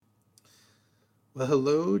Well,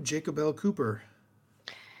 hello, Jacob L. Cooper.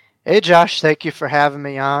 Hey Josh, thank you for having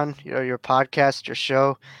me on, your podcast, your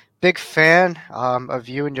show. Big fan of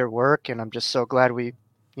you and your work, and I'm just so glad we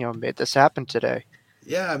made this happen today.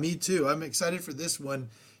 Yeah, me too. I'm excited for this one.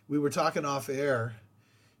 We were talking off air.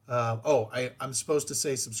 I'm supposed to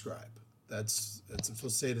say subscribe. That's I'm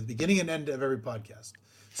supposed to say it at the beginning and end of every podcast.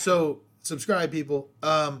 So subscribe, people.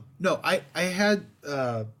 No, I had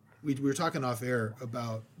we were talking off air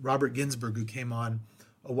about Robert Ginsburg, who came on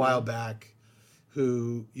a while back,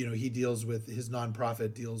 who he deals with his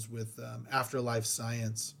nonprofit deals with afterlife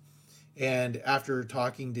science, and after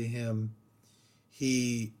talking to him,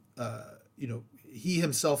 he he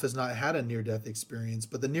himself has not had a near death experience,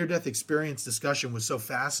 but the near death experience discussion was so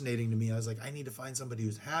fascinating to me. I was like, I need to find somebody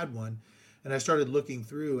who's had one. And I started looking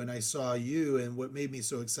through and I saw you, and what made me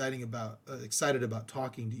so excited about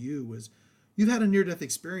talking to you was you've had a near death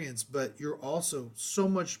experience, but you're also so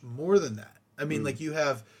much more than that. I mean, Mm. like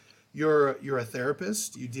you're a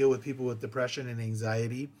therapist, you deal with people with depression and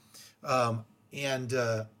anxiety. And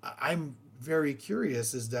I'm very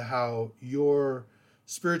curious as to how your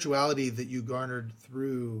spirituality that you garnered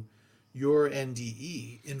through your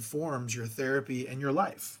NDE informs your therapy and your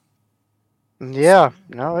life. So, Yeah,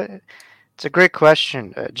 no, it's a great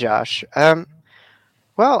question, Josh.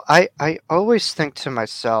 Well, I always think to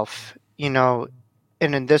myself, and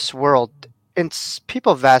in this world,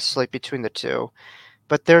 people vacillate between the two,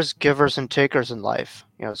 but there's givers and takers in life.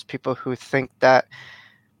 There's people who think that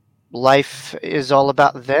life is all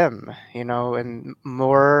about them, and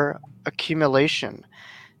more accumulation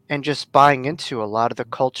and just buying into a lot of the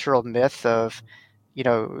cultural myth of,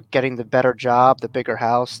 getting the better job, the bigger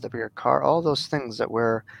house, the bigger car, all those things that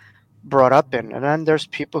we're brought up in. And then there's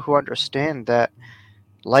people who understand that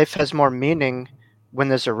life has more meaning when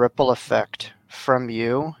there's a ripple effect from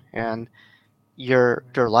you and your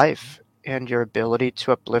life and your ability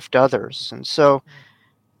to uplift others. And so,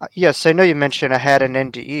 yes, I know you mentioned I had an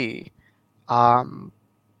NDE, um,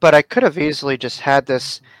 but I could have easily just had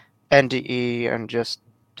this NDE and just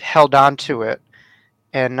held on to it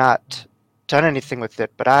and not done anything with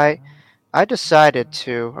it. But I decided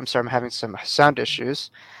to. I'm sorry, I'm having some sound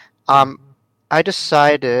issues. mm, Um, I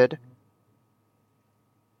decided.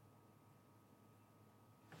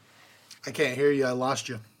 I can't hear you. I lost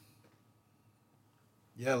you.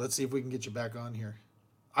 Yeah, let's see if we can get you back on here.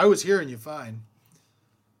 I was hearing you fine.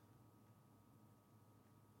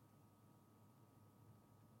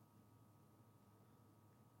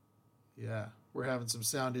 Yeah, we're having some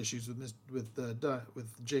sound issues with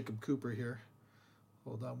with Jacob Cooper here.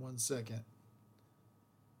 Hold on one second.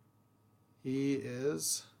 He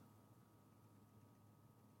is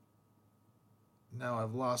now.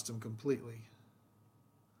 I've lost him completely.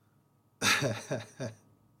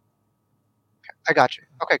 I got you.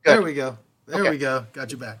 Okay, There good. we go. There Okay, we go.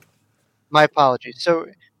 Got you back. my apologies. So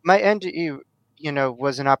my NDE,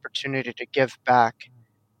 was an opportunity to give back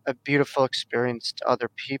a beautiful experience to other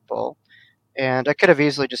people. And I could have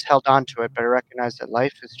easily just held on to it, but I recognize that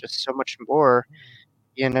life is just so much more,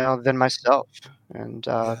 than myself. And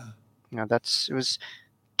Yeah. it was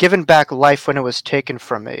giving back life when it was taken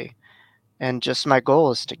from me. And just my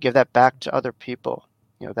goal is to give that back to other people,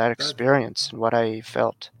 that That experience and what I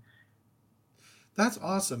felt. that's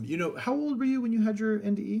awesome. How old were you when you had your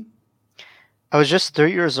NDE? I was just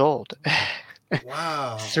 3 years old.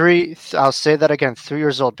 Wow. I'll say that again, 3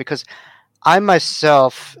 years old, because I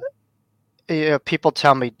myself, people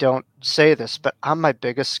tell me don't say this, but I'm my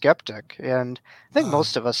biggest skeptic. And I think Ah,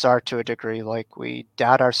 most of us are to a degree. Like, we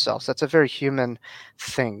doubt ourselves. That's a very human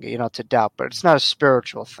thing, to doubt, but it's not a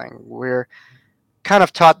spiritual thing. We're kind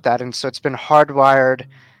of taught that. And so it's been hardwired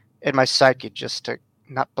in my psyche just to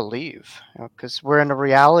not believe, because we're in a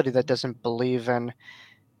reality that doesn't believe in,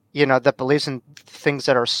 that believes in things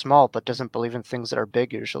that are small, but doesn't believe in things that are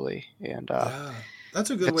big usually. And yeah. That's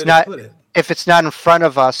a if good way it's to not, put it. if it's not in front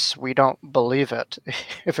of us, we don't believe it.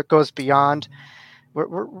 If it goes beyond,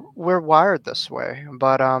 we're wired this way.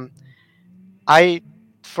 But I,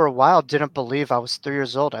 for a while, didn't believe I was 3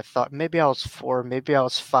 years old. I thought maybe I was four, maybe I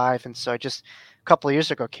was five, and so I just a couple of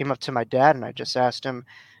years ago came up to my dad and I just asked him,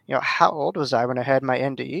 how old was I when I had my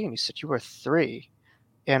NDE? And he said, you were three.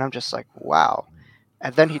 And I'm just like, wow.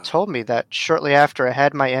 And then he Wow. told me that shortly after I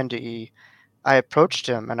had my NDE, I approached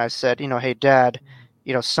him and I said, hey, Dad,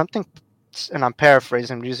 something, and I'm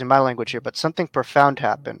paraphrasing, I'm using my language here, but something profound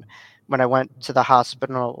happened when I went to the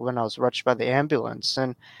hospital when I was rushed by the ambulance.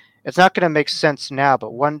 And it's not going to make sense now,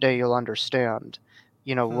 but one day you'll understand,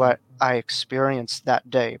 Hmm. what I experienced that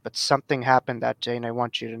day. But something happened that day and I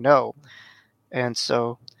want you to know. And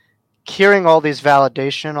so hearing all these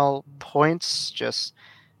validational points just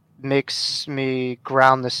makes me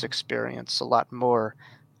ground this experience a lot more.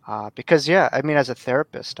 Because, yeah, I mean, as a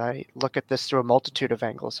therapist, I look at this through a multitude of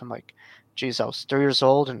angles. I'm like, geez, I was 3 years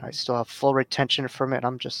old and I still have full retention from it.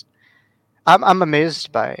 I'm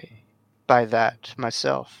amazed by that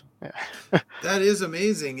myself. Yeah. That is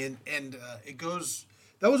amazing, and it goes.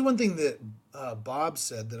 That was one thing that Bob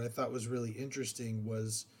said that I thought was really interesting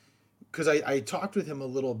was because I talked with him a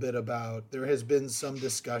little bit about there has been some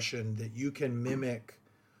discussion that you can mimic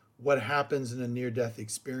what happens in a near death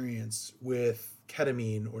experience with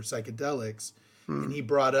ketamine or psychedelics. And Mm, he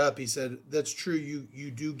brought up, he said, that's true,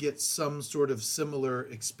 you do get some sort of similar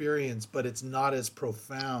experience, but it's not as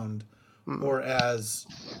profound mm. or as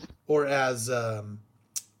or uh,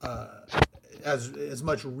 as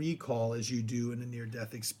much recall as you do in a near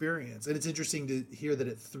death experience. And it's interesting to hear that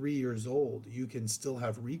at 3 years old you can still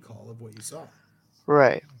have recall of what you saw.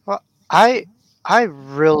 Right. Well, I I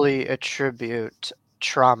really attribute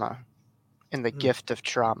trauma and the Mm, gift of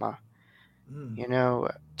trauma,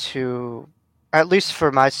 mm, to at least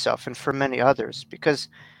for myself and for many others, because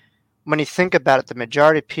when you think about it, the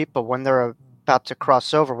majority of people when they're about to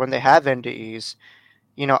cross over, when they have NDEs,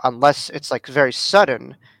 unless it's like very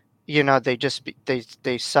sudden,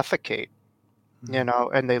 they suffocate, mm,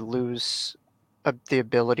 and they lose the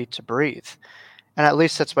ability to breathe. And at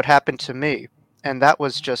least that's what happened to me. And that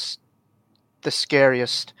was just the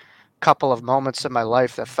scariest couple of moments of my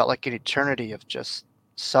life that felt like an eternity of just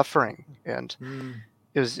suffering. And mm,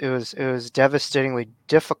 it was devastatingly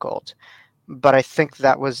difficult. But I think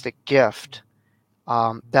that was the gift,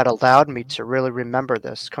 that allowed me to really remember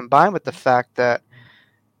this, combined with the fact that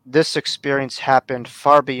this experience happened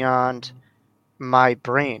far beyond my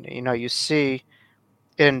brain. You see,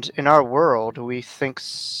 in our world, we think,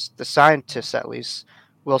 the scientists at least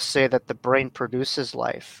will say that the brain produces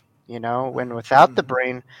life. When mm, without the mm,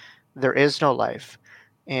 brain, there is no life.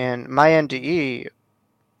 And my NDE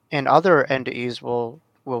and other NDEs will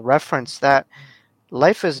reference that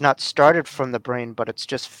life is not started from the brain, but it's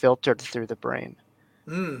just filtered through the brain.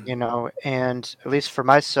 mm. And at least for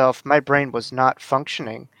myself, my brain was not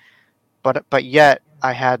functioning, but yet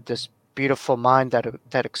I had this beautiful mind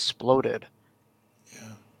that exploded,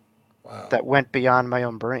 Yeah. Wow. that went beyond my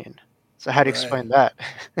own brain. So how do you Right. explain that?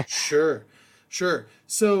 Sure. Sure.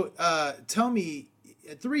 So tell me,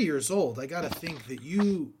 at 3 years old, I got to think that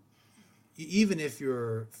even if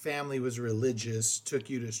your family was religious, took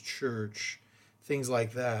you to church, things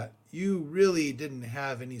like that, you really didn't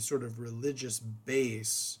have any sort of religious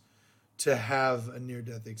base to have a near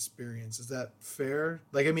death experience. Is that fair?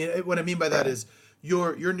 Like, I mean, what I mean by that Right. is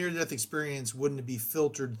your near death experience wouldn't be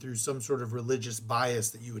filtered through some sort of religious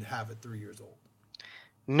bias that you would have at 3 years old.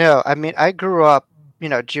 No, I mean I grew up,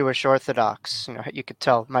 Jewish Orthodox. You could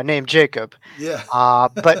tell my name Jacob. Yeah.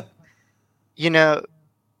 But you know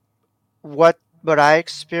what I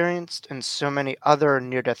experienced and so many other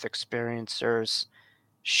near-death experiencers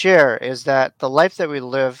share is that the life that we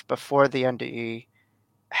live before the NDE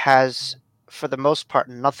has, for the most part,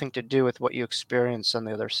 nothing to do with what you experience on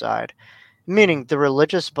the other side. Mm, Meaning the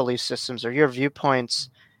religious belief systems or your viewpoints,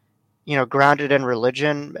 grounded in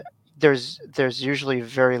religion, there's usually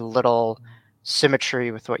very little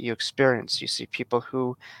symmetry with what you experience. You see people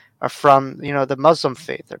who are from, the Muslim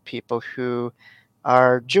faith, or people who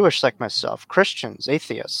are Jewish like myself, Christians,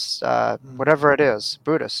 atheists, mm, whatever it is,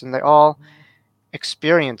 Buddhists, and they all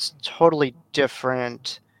experience totally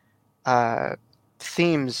different uh,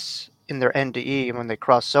 themes in their NDE when they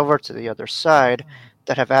cross over to the other side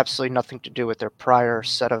that have absolutely nothing to do with their prior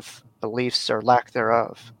set of beliefs or lack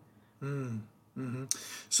thereof. mm, hmm.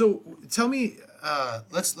 So tell me,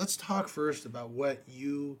 let's talk first about what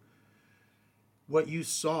you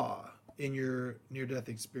saw in your near death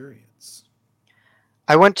experience.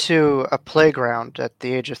 I went to a playground at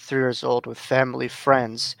the age of 3 years old with family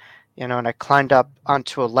friends, and I climbed up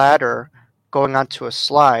onto a ladder going onto a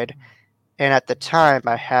slide. And at the time,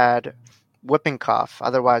 I had whooping cough,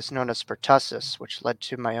 otherwise known as pertussis, which led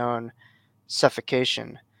to my own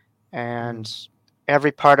suffocation. Mm, And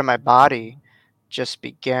every part of my body just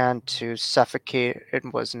began to suffocate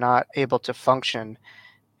and was not able to function.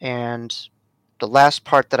 And the last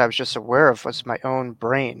part that I was just aware of was my own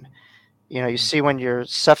brain. You mm, see when you're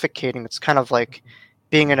suffocating, it's kind of like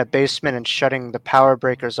being in a basement and shutting the power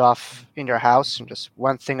breakers off in your house, and just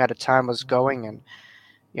one thing at a time was going.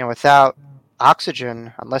 And without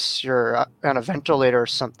oxygen, unless you're on a ventilator or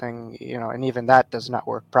something, and even that does not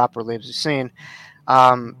work properly, as you've seen,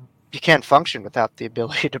 um, you can't function without the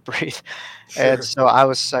ability to breathe. And sure. so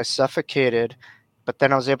I suffocated, but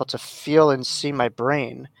then I was able to feel and see my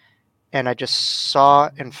brain, and I just saw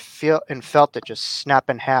and felt it just snap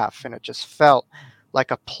in half, and it just felt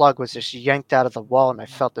like a plug was just yanked out of the wall, and I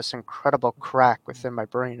felt this incredible crack within my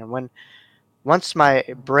brain. And once my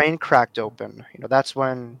brain cracked open, that's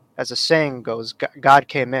when, as the saying goes, God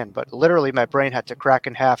came in. But literally, my brain had to crack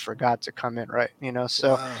in half for God to come in, right?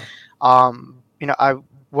 So Wow. I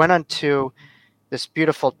went on to this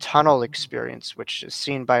beautiful tunnel experience, which is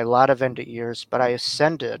seen by a lot of NDEers, but I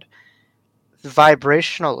ascended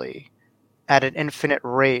vibrationally at an infinite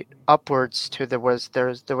rate upwards to there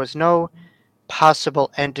was no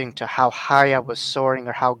possible ending to how high I was soaring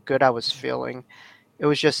or how good I was feeling. It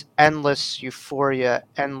was just endless euphoria,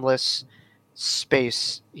 endless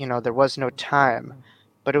space. There was no time,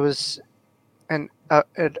 but it was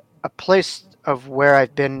a place of where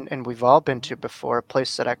I've been and we've all been to before, a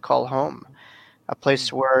place that I call home, a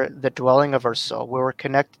place where the dwelling of our soul, where we're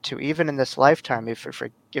connected to, even in this lifetime, if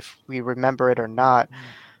we remember it or not,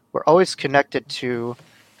 we're always connected to,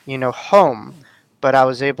 home. But I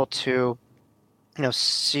was able to,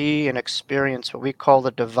 see and experience what we call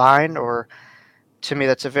the divine, or to me,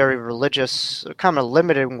 that's a very religious, kind of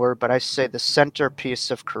limited word, but I say the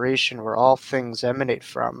centerpiece of creation where all things emanate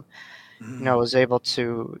from. I was able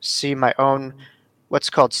to see my own, what's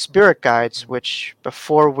called spirit guides, which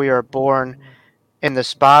before we are born in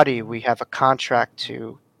this body, we have a contract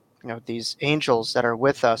to, these angels that are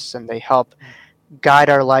with us, and they help guide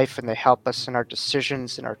our life and they help us in our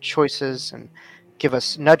decisions and our choices and give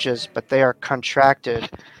us nudges, but they are contracted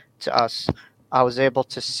to us. I was able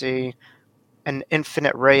to see an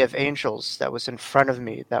infinite ray of angels that was in front of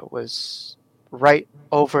me, that was right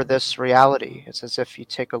over this reality. It's as if you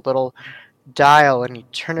take a little dial and you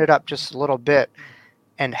turn it up just a little bit,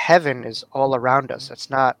 and heaven is all around us.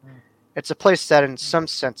 It's a place that in some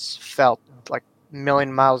sense felt like a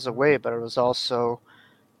million miles away, but it was also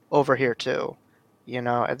over here too,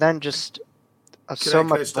 and then just so Can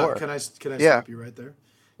much I stop? more. Can I Yeah, stop you right there?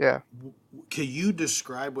 yeah. Can you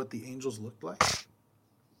describe what the angels looked like?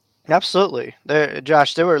 Absolutely.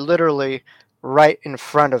 Josh, they were literally right in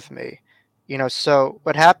front of me. So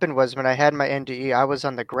what happened was when I had my NDE, I was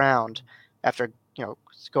on the ground after,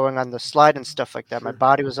 going on the slide and stuff like that. My Sure.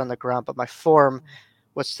 body was on the ground, but my form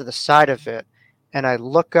was to the side of it. And I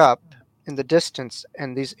look up in the distance,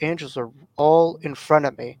 and these angels are all in front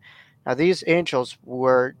of me. Now, these angels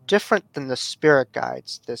were different than the spirit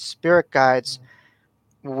guides. The spirit guides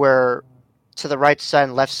were to the right side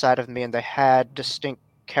and left side of me, and they had distinct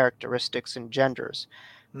characteristics and genders.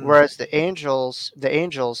 Hmm. Whereas the angels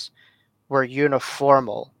were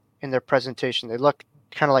uniformal in their presentation. They looked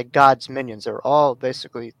kind of like God's minions. They were all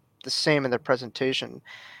basically the same in their presentation,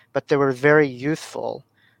 but they were very youthful,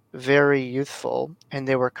 and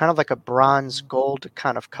they were kind of like a bronze gold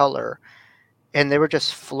kind of color, and they were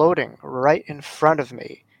just floating right in front of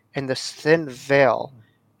me in this thin veil,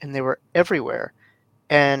 and they were everywhere.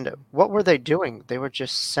 And what were they doing? They were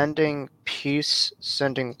just sending peace,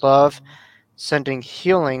 sending love, sending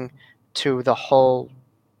healing to the whole,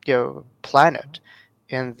 planet.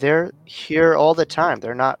 And they're here all the time.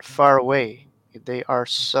 They're not far away. They are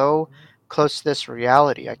so close to this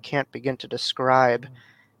reality. I can't begin to describe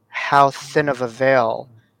how thin of a veil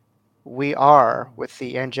we are with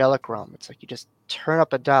the angelic realm. It's like you just turn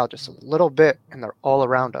up a dial just a little bit and they're all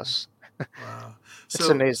around us. Wow. It's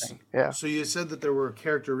So, amazing. Yeah. so you said that there were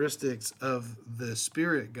characteristics of the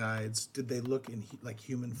spirit guides. Did they look in like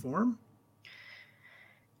human form?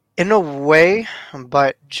 In a way,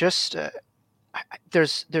 but just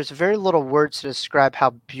there's very little words to describe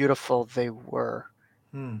how beautiful they were.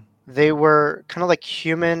 Hmm. They were kind of like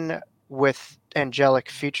human with angelic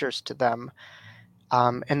features to them.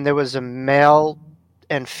 And there was a male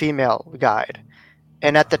and female guide.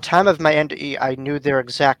 And at the Wow. time of my NDE, I knew their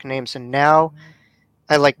exact names. And now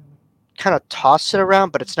I like kind of toss it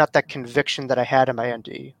around, but it's not that conviction that I had in my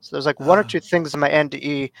NDE. So there's like one or Ah. two things in my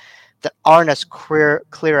NDE that aren't as clear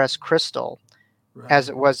as crystal as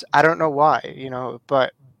Right. it was. I don't know why,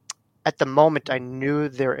 but at the moment I knew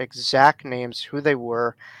their exact names, who they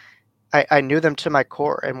were. I knew them to my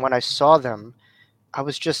core. And when I saw them, I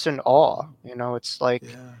was just in awe. It's like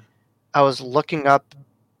Yeah. I was looking up.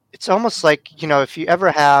 It's almost like, if you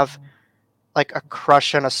ever have like a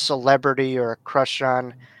crush on a celebrity or a crush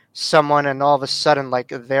on someone, and all of a sudden like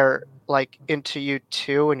they're like into you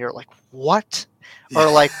too, and you're like, what? Yeah. Or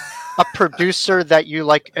like a producer that you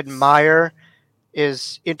like admire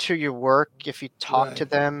is into your work, if you talk to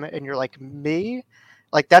Right. them and you're like, me,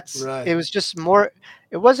 like that's Right. it was just more,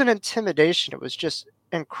 it wasn't intimidation, it was just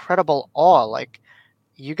incredible awe. Like,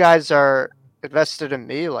 you guys are invested in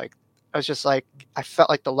me. Like, I was just like, I felt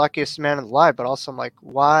like the luckiest man alive, but also I'm like,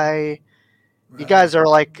 why you Right. guys are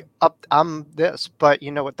like up, I'm this. But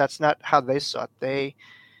you know what, that's not how they saw it.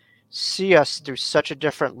 see us through such a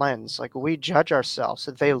different lens. Like we judge ourselves,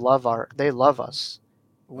 and they love us.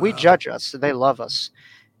 We Wow. judge us, and they love us,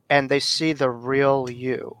 and they see the real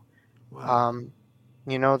you. Wow. Um,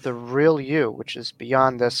 the real you, which is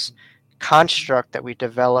beyond this construct that we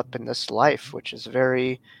develop in this life, which is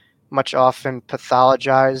very much often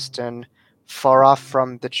pathologized and far off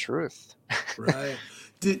from the truth. Right.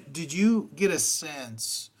 Did you get a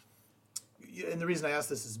sense? And the reason I asked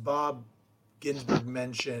this is Bob Ginsburg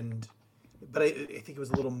mentioned, but I think it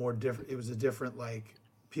was a little more different. It was a different, like,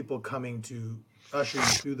 people coming to usher you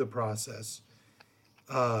through the process,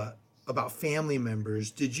 uh, about family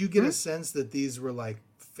members. Did you get Hmm? a sense that these were like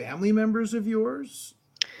family members of yours?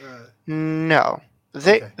 Uh, No,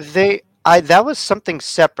 okay. that was something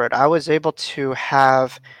separate. I was able to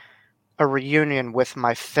have a reunion with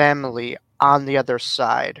my family on the other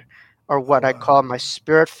side, or Oh, what I wow. call my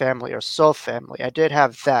spirit family or soul family. I did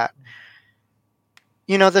have that.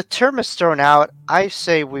 The term is thrown out. I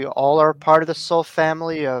say we all are part of the soul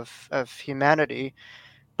family of humanity,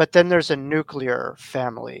 but then there's a nuclear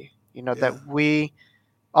family, Yeah. that we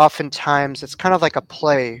oftentimes, it's kind of like a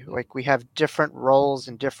play. Like we have different roles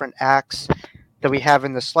and different acts that we have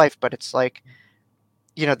in this life, but it's like,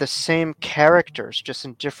 the same characters, just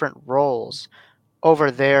in different roles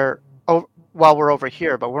over there. Oh, while we're over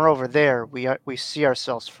here, but we're over there. We see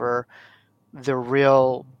ourselves for the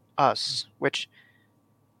real us, which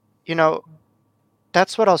you know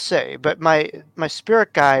that's what I'll say. But my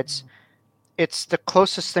spirit guides, it's the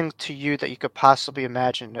closest thing to you that you could possibly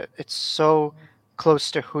imagine. It's so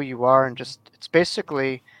close to who you are, and just it's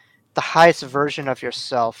basically the highest version of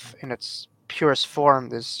yourself in its purest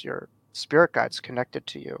form is your spirit guides connected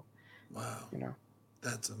to you. Wow. You know.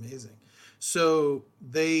 That's amazing. So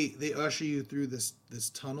they usher you through this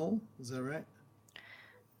tunnel. Is that right?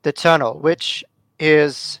 The tunnel, which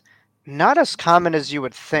is not as common as you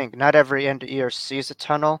would think. Not every NDE sees a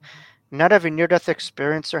tunnel. Not every near death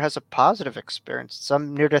experiencer has a positive experience.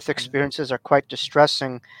 Some near death Yeah. experiences are quite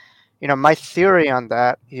distressing. My theory on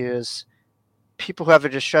that is people who have a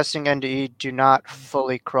distressing NDE do not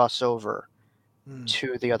fully cross over Hmm.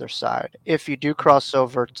 to the other side. If you do cross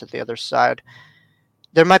over to the other side,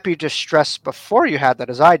 there might be distress before you had that,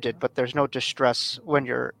 as I did, but there's no distress when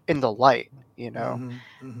you're in the light. Mm-hmm.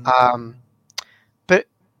 Mm-hmm. Um, but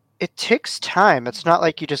it takes time. It's not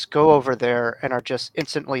like you just go over there and are just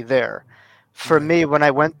instantly there. For Right. me, when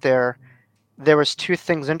I went there was two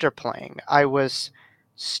things interplaying. I was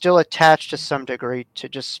still attached to some degree to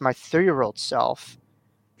just my 3-year-old self,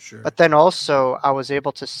 Sure. but then also I was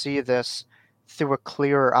able to see this through a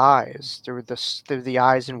clearer eyes, through the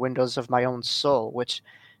eyes and windows of my own soul, which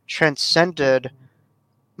transcended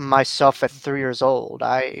myself at 3 years old.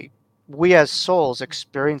 We as souls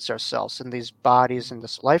experience ourselves in these bodies in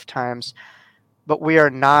this lifetimes, but we are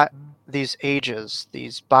not these ages,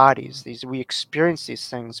 these bodies, these we experience these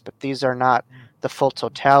things, but these are not the full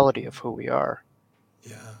totality of who we are.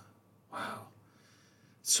 Yeah. Wow.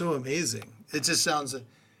 So amazing. It just sounds,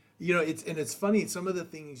 it's funny. Some of the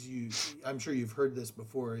things I'm sure you've heard this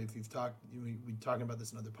before. If you've talked, we talking about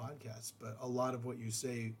this in other podcasts. But a lot of what you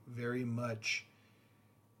say very much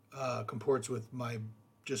comports with my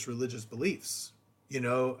just religious beliefs.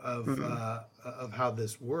 Mm-hmm. Of how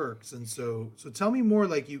this works. And so tell me more.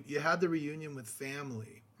 Like you had the reunion with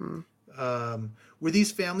family. Were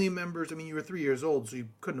these family members? I mean, you were 3 years old, so you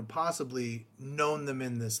couldn't have possibly known them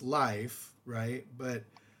in this life, right?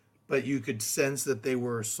 But you could sense that they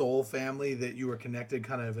were soul family, that you were connected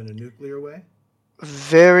kind of in a nuclear way.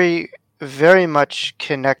 Very, very much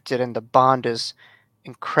connected, and the bond is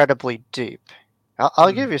incredibly deep.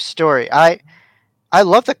 I'll Hmm. give you a story. I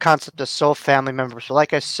love the concept of soul family members, but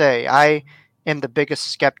like I say, I am the biggest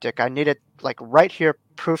skeptic. I needed, like, right here,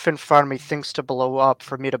 proof in front of me, things to blow up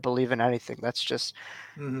for me to believe in anything. That's just,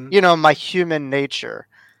 Hmm. my human nature.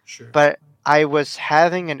 Sure. But I was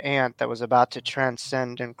having an aunt that was about to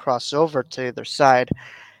transcend and cross over to the other side.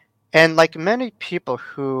 And like many people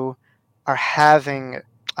who are having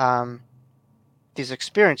um, these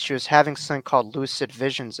experiences, she was having something called lucid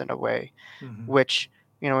visions in a way, Hmm. which,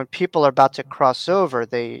 when people are about to cross over,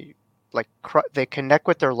 they they connect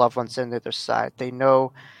with their loved ones on the other side. They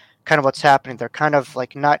know kind of what's happening. They're kind of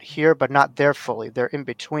like not here, but not there fully. They're in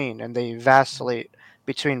between, and they vacillate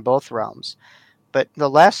between both realms. But the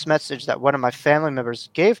last message that one of my family members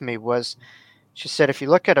gave me was, she said, if you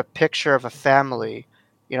look at a picture of a family,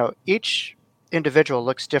 each individual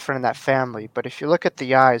looks different in that family. But if you look at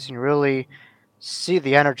the eyes and really see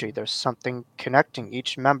the energy, there's something connecting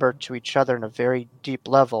each member to each other in a very deep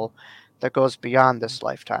level that goes beyond this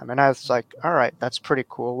lifetime. And I was like, all right, that's pretty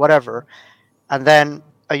cool, whatever. And then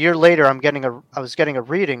a year later, I was getting a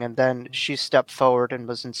reading, and then she stepped forward and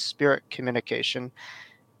was in spirit communication,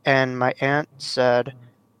 and my aunt said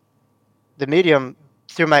the medium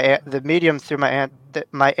the medium through my aunt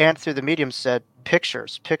my aunt through the medium said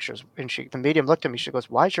pictures, pictures, and the medium looked at me. She goes,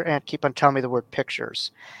 "Why does your aunt keep on telling me the word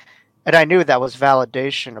pictures?" And I knew that was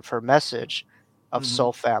validation of her message of Mm-hmm.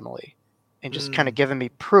 soul family, and just kind Mm. of giving me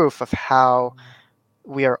proof of how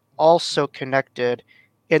we are also connected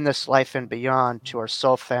in this life and beyond to our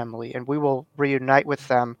soul family, and we will reunite with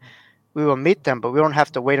them. We will meet them, but we don't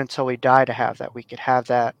have to wait until we die to have that. We could have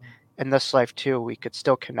that in this life too. We could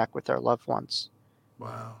still connect with our loved ones.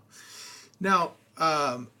 Wow. Now,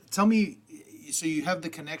 tell me. So you have the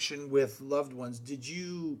connection with loved ones. Did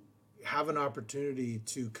you have an opportunity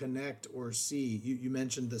to connect or see? You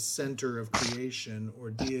mentioned the center of creation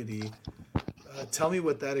or deity. Tell me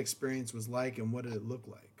what that experience was like and what did it look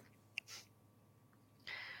like?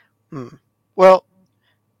 Hmm. Well,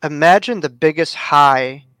 imagine the biggest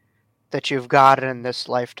high that you've gotten in this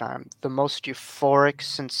lifetime, the most euphoric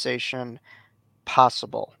sensation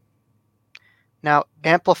possible. Now,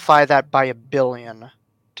 amplify that by a billion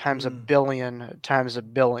times a Mm. billion times a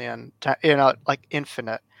billion, like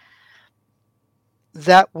infinite.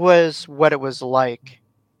 That was what it was like,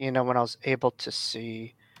 when I was able to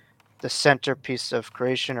see the centerpiece of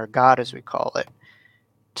creation, or God as we call it.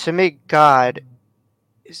 To me, God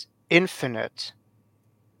is infinite,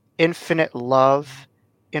 infinite love,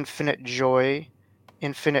 infinite joy,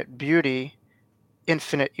 infinite beauty,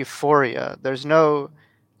 infinite euphoria. There's no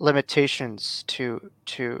limitations to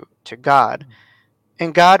God.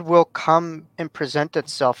 And God will come and present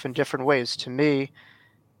itself in different ways. To me,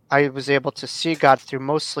 I was able to see God through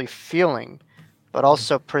mostly feeling, but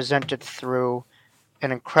also presented through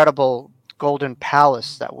an incredible golden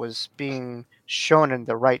palace that was being shown in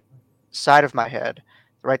the right side of my head,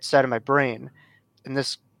 the right side of my brain. And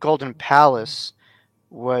this golden palace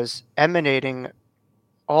was emanating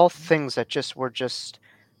all things that just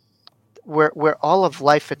where all of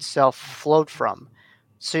life itself flowed from.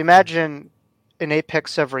 So imagine an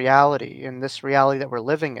apex of reality in this reality that we're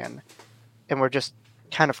living in, and we're just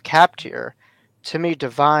kind of capped here. To me,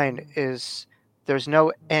 divine is there's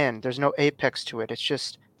no end, there's no apex to it. It's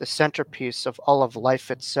just the centerpiece of all of life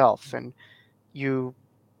itself. And you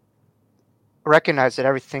recognize that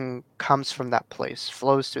everything comes from that place,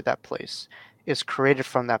 flows through that place, is created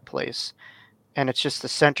from that place. And it's just the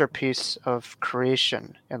centerpiece of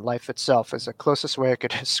creation and life itself is the closest way I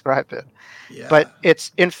could describe it. But Yeah.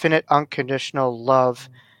 it's infinite unconditional love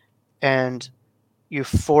and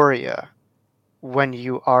euphoria when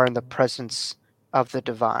you are in the presence of the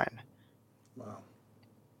divine. Wow.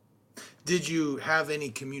 Did you have any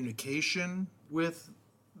communication with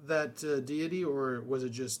that deity, or was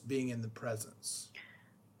it just being in the presence?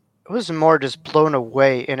 It was more just blown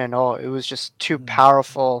away in and all. It was just too Mm.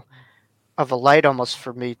 powerful of a light almost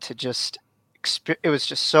for me to just it was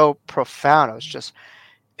just so profound. I was just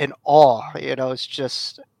in awe, it's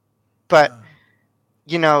just but Yeah.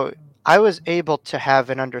 you know, I was able to have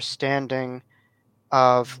an understanding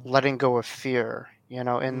of letting go of fear, in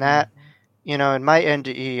Mm. that, in my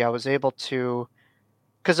NDE, I was able to,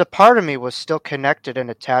 because a part of me was still connected and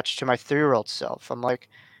attached to my 3-year-old self. I'm like,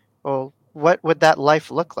 well, what would that life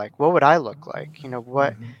look like? What would I look like?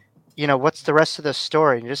 Mm-hmm. What's the rest of the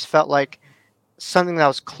story? And it just felt like something that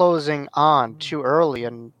was closing on too early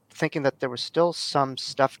and thinking that there was still some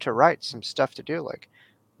stuff to write, some stuff to do. Like,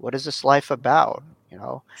 what is this life about?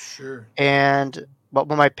 Sure. And what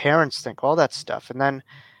will my parents think? All that stuff. And then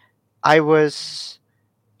I was,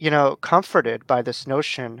 comforted by this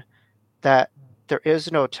notion that there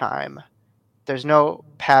is no time, there's no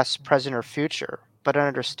past, present, or future, but an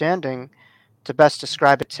understanding to best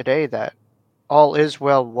describe it today that all is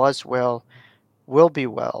well, was well, will be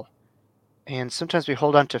well. And sometimes we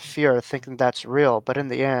hold on to fear thinking that's real, but in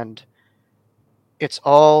the end, it's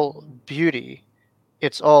all beauty,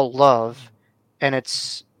 it's all love, and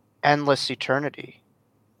it's endless eternity.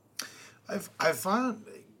 I've found,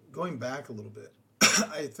 going back a little bit,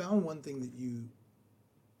 I found one thing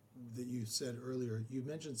that you said earlier. You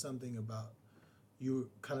mentioned something about you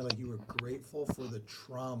kind of like you were grateful for the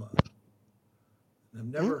trauma. And I've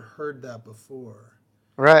Hmm? never heard that before.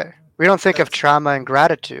 Right. We don't think of That's trauma and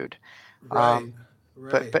gratitude. right. Um,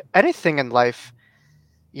 but Right. but anything in life,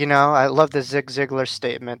 I love the Zig Ziglar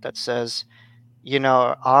statement that says,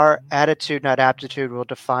 our attitude, not aptitude, will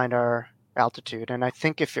define our altitude. And I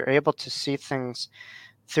think if you're able to see things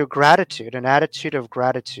through gratitude, an attitude of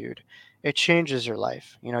gratitude, it changes your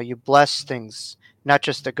life. You bless things, not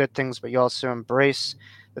just the good things, but you also embrace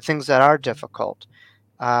the things that are difficult.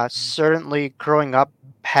 Certainly, growing up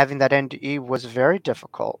having that NDE was very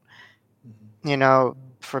difficult, Hmm. you know,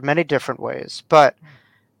 for many different ways. But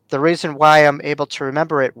the reason why I'm able to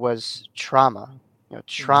remember it was trauma. Hmm.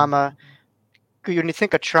 Trauma, when you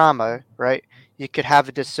think of trauma, right, you could have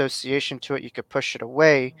a dissociation to it, you could push it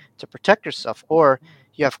away to protect yourself, or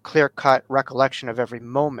you have clear cut recollection of every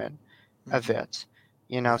moment of Hmm. it.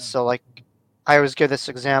 Yeah. So like I always give this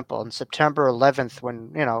example on September 11th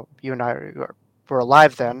when, you and I were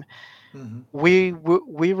alive then, Hmm. we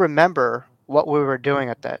remember what we were doing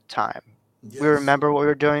at that time. We Yes. remember what we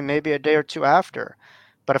were doing maybe a day or two after.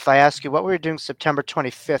 But if I ask you what we were doing September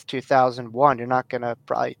 25th, 2001, you're not going to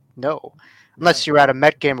probably know. Unless Right. you were at a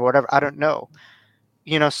Met game or whatever, I don't know.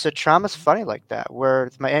 So trauma's funny like that, where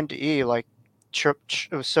with my NDE, like,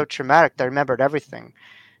 it was so traumatic that I remembered everything.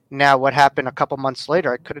 Now, what happened a couple months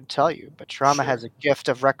later, I couldn't tell you, but trauma has Sure. a gift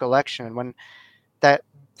of recollection. And when that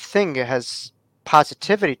thing has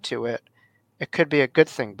positivity to it, it could be a good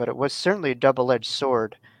thing, but it was certainly a double-edged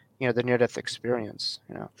sword, the near-death experience.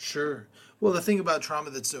 Sure. Well, the thing about trauma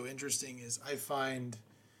that's so interesting is I find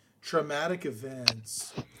traumatic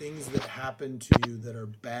events, things that happen to you that are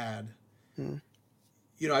bad. Mm,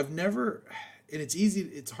 I've never, and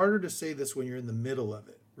it's harder to say this when you're in the middle of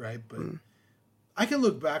it, right? But mm, I can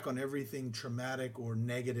look back on everything traumatic or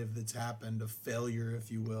negative that's happened, a failure,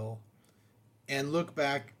 if you will, and look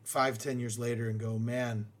back 5, 10 years later and go,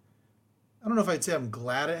 man, I don't know if I'd say I'm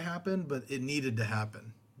glad it happened, but it needed to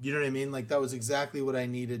happen. You know what I mean? Like that was exactly what I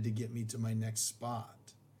needed to get me to my next spot.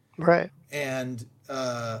 right. And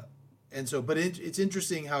but it's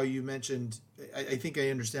interesting how you mentioned. I think I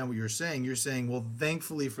understand what you're saying. You're saying, well,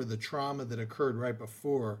 thankfully for the trauma that occurred right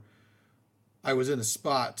before, I was in a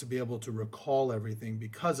spot to be able to recall everything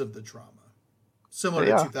because of the trauma. Similar to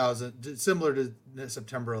Yeah. 2000, similar to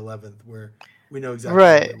September 11th, where we know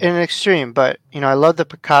exactly where Right. we In were. an extreme, but I love the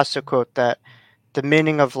Picasso quote that the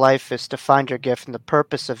meaning of life is to find your gift and the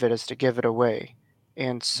purpose of it is to give it away.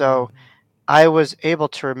 And Mm, so I was able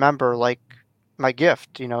to remember like my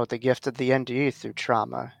gift, the gift of the NDE through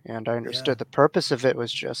trauma. And I yeah. understood the purpose of it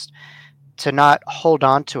was just to not hold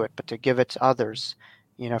on to it, but to give it to others,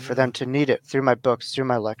 for them Mm, to need it through my books, through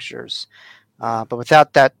my lectures. yeah. But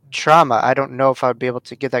without that trauma, I don't know if I would be able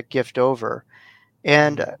to give that gift over.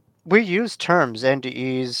 And Mm, we use terms,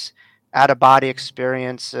 NDEs, out of body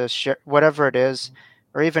experiences, whatever it is,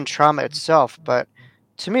 or even trauma itself. But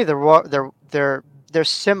to me, they're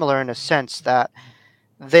similar in a sense that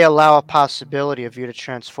they allow a possibility of you to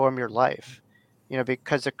transform your life.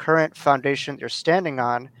 Because the current foundation that you're standing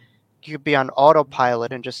on, you could be on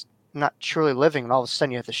autopilot and just not truly living, and all of a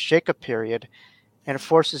sudden you have the shake-up period, and it yeah.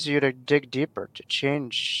 forces you to dig deeper, to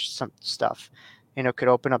change some stuff. Could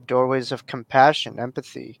open up doorways of compassion,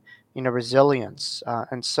 empathy, resilience.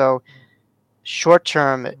 And so, short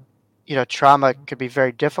term, trauma could be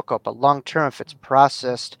very difficult, but long term, if it's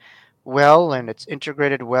processed well and it's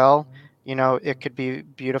integrated well, it could be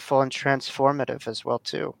beautiful and transformative as well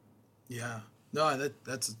too. Yeah. No,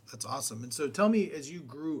 that's awesome. And so, tell me, as you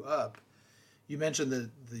grew up, you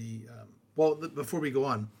mentioned before we go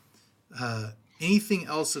on, anything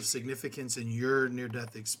else of significance in your near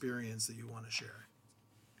death experience that you want to share?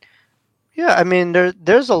 Yeah, I mean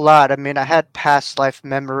there's a lot. I mean, I had past life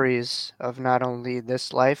memories of not only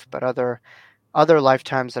this life but other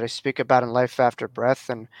lifetimes that I speak about in Life After Breath.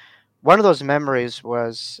 And one of those memories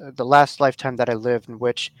was the last lifetime that I lived, in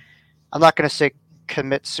which I'm not going to say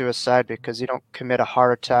commit suicide because you don't commit a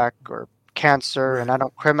heart attack or cancer, and Right. I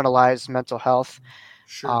don't criminalize mental health.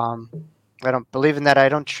 Sure. Um, I don't believe in that. I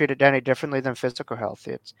don't treat it any differently than physical health.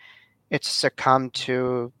 It's succumb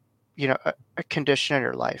to, a condition in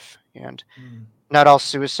your life, and Mm, not all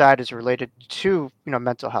suicide is related to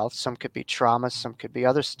mental health. Some could be trauma, some could be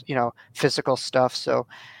other physical stuff. So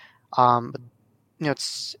but,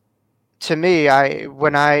 it's to me, I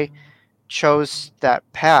when I chose that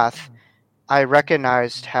path, I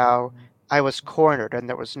recognized how I was cornered and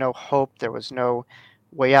there was no hope, there was no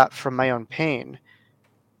way out from my own pain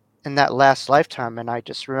in that last lifetime. And I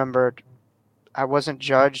just remembered I wasn't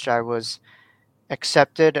judged, I was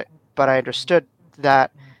accepted, but I understood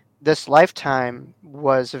that this lifetime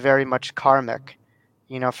was very much karmic,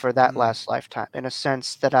 for that mm, last lifetime, in a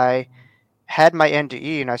sense that I had my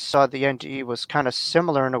NDE and I saw the NDE was kind of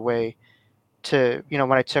similar in a way to,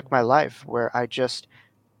 when I took my life, where I just,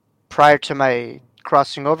 prior to my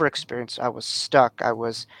crossing over experience, I was stuck, I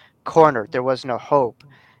was cornered, there was no hope.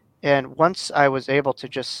 And once I was able to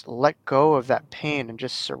just let go of that pain and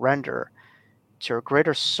just surrender to a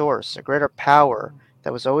greater source, a greater power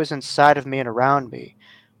that was always inside of me and around me,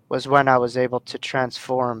 was when I was able to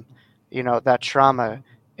transform, that trauma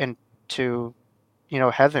into,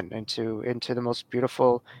 heaven, into the most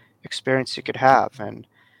beautiful experience you could have. And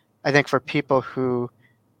I think for people who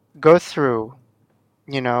go through,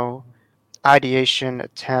 you know, ideation,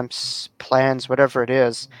 attempts, plans, whatever it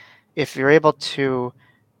is, if you're able to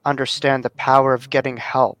understand the power of getting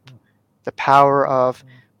help, the power of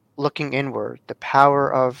looking inward, the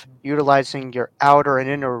power of utilizing your outer and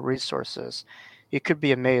inner resources, you could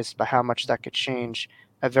be amazed by how much that could change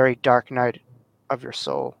a very dark night of your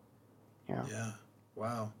soul. You know. Yeah.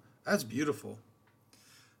 Wow. That's beautiful.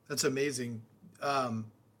 That's amazing.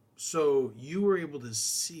 Um, so you were able to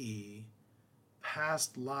see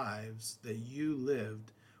past lives that you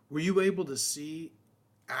lived. Were you able to see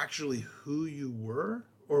actually who you were,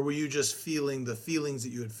 or were you just feeling the feelings that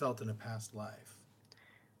you had felt in a past life?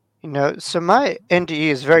 So my NDE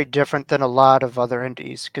is very different than a lot of other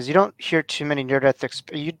NDEs because you don't hear too many near-death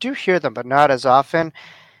you do hear them, but not as often.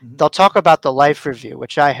 Mm-hmm. They'll talk about the life review,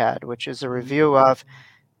 which I had, which is a Mm-hmm. review of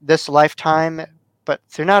this lifetime, but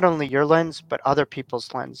through not only your lens, but other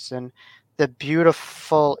people's lens, and the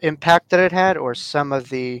beautiful impact that it had, or some of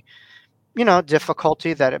the,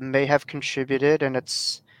 difficulty that it may have contributed. And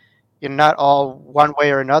it's, not all one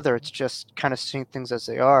way or another. It's just kind of seeing things as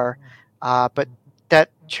they are. But that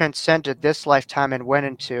transcended this lifetime and went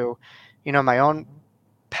into, my own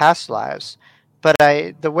past lives. But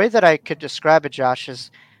the way that I could describe it, Josh, is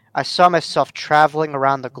I saw myself traveling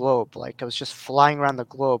around the globe. Like I was just flying around the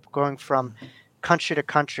globe, going from country to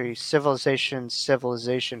country, civilization,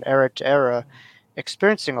 era to era,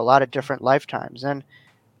 experiencing a lot of different lifetimes. And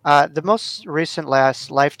the most recent last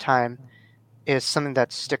lifetime is something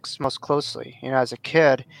that sticks most closely. As a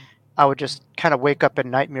kid, I would just kind of wake up in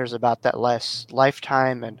nightmares about that last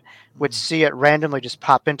lifetime and would see it randomly just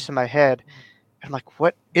pop into my head. I'm like,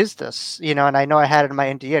 what is this? And I know I had it in my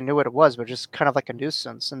NDA, I knew what it was, but just kind of like a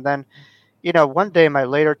nuisance. And then, one day in my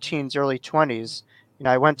later teens, early 20s,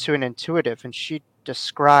 I went to an intuitive and she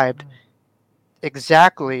described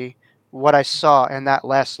exactly what I saw in that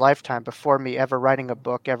last lifetime before me ever writing a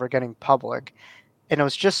book, ever getting public. And it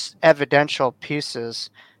was just evidential pieces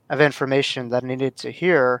of information that I needed to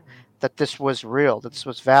hear that this was real, that this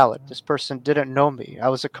was valid. This person didn't know me. I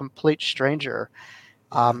was a complete stranger.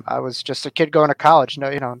 Yeah. I was just a kid going to college.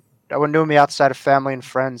 No one knew me outside of family and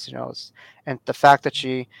friends. And the fact that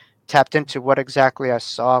she tapped into what exactly I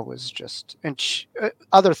saw was just, and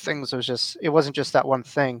other things was just, it wasn't just that one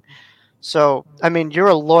thing. So, I mean, you're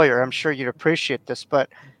a lawyer. I'm sure you'd appreciate this, but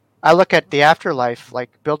I look at the afterlife like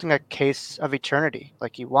building a case of eternity.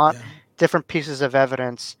 Like you want Yeah. different pieces of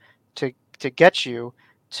evidence to get you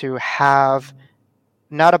to have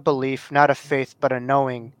not a belief, not a faith, but a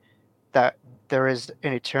knowing that there is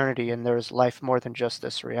an eternity and there is life more than just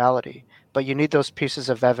this reality. But you need those pieces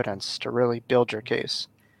of evidence to really build your case.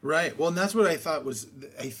 Right. Well, and that's what I thought was,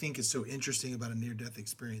 I think is so interesting about a near death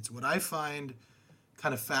experience. What I find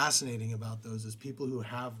kind of fascinating about those is people who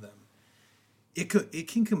have them. It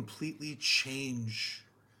can completely change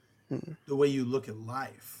Mm, the way you look at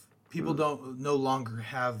life. People mm, don't no longer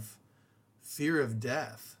have fear of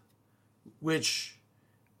death, which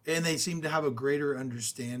and they seem to have a greater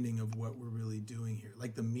understanding of what we're really doing here,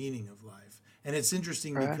 like the meaning of life. And it's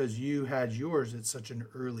interesting right. because you had yours at such an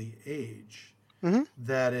early age Hmm.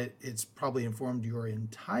 that it's probably informed your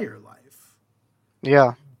entire life.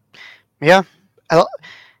 Yeah. Yeah. I-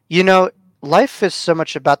 You know, life is so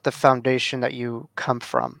much about the foundation that you come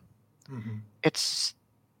from. Hmm. It's,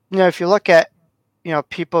 if you look at,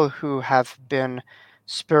 people who have been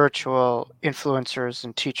spiritual influencers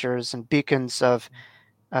and teachers and beacons of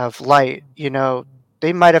light,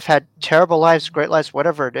 they might have had terrible lives, great lives,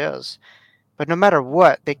 whatever it is. But no matter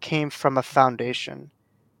what, they came from a foundation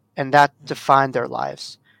and that Yeah. defined their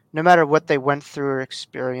lives. No matter what they went through or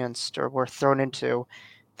experienced or were thrown into,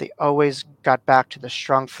 they always got back to the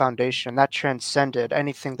strong foundation that transcended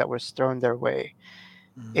anything that was thrown their way.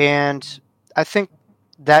 Mhm. And I think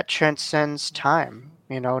that transcends time,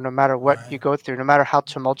 no matter what Right. you go through, no matter how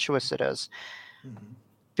tumultuous it is. Hmm.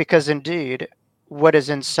 Because indeed, what is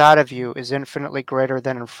inside of you is infinitely greater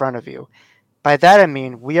than in front of you. By that I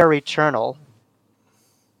mean we are eternal.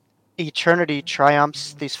 Eternity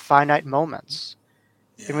triumphs these finite moments.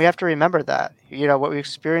 And we Yeah. have to remember that. What we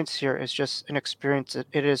experience here is just an experience.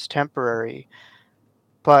 It is temporary,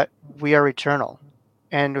 but we are eternal.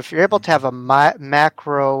 And if you're able to have a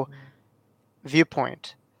macro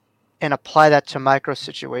viewpoint and apply that to micro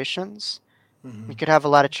situations, you Hmm. could have a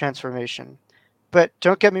lot of transformation. But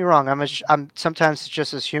don't get me wrong, I'm sometimes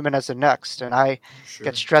just as human as the next, and I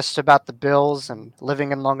get Sure. stressed about the bills and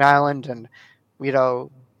living in Long Island and you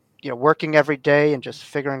know, working every day and just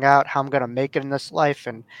figuring out how I'm going to make it in this life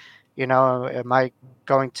and Am I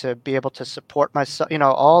going to be able to support myself?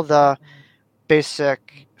 All the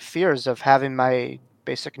basic fears of having my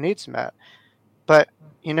basic needs met. But,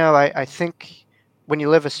 I think when you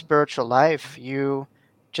live a spiritual life, you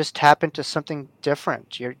just tap into something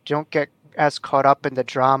different. You don't get as caught up in the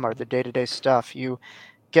drama or the day to day stuff. You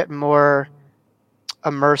get more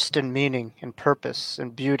immersed in meaning and purpose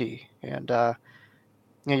and beauty. And,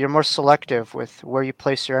 you're more selective with where you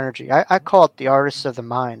place your energy. I call it the artists of the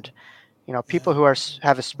mind. Yeah. People who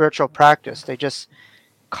have a spiritual practice, they just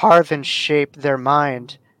carve and shape their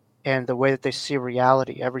mind and the way that they see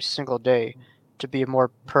reality every single day to be a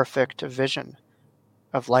more perfect vision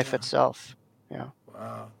of life Yeah. itself. Yeah.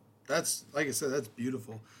 Wow. That's like I said. That's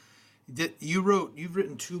beautiful. You've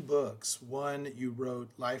written two books. One you wrote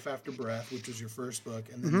Life After Breath, which was your first book,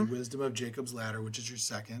 and then The Hmm. Wisdom of Jacob's Ladder, which is your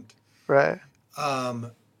second. Right.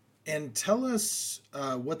 Um, and tell us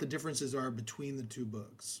what the differences are between the two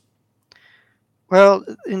books. Well,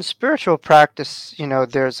 in spiritual practice,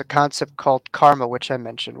 there's a concept called karma, which I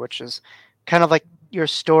mentioned, which is kind of like your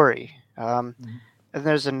story. Mm-hmm. And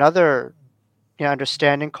there's another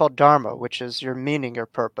understanding called dharma, which is your meaning, your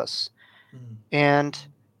purpose. And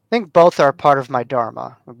I think both are part of my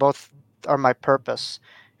dharma. Both are my purpose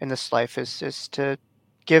in this life is to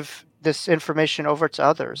give this information over to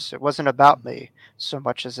others. It wasn't about me so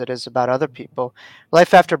much as it is about other people.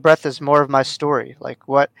 Life after breath is more of my story, like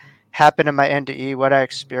what happened in my NDE, what I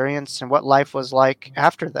experienced, and what life was like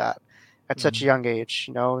after that at such Mm-hmm. a young age,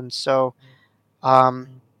 And so, um,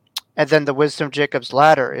 and then the Wisdom of Jacob's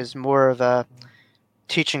Ladder is more of a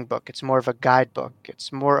teaching book. It's more of a guidebook.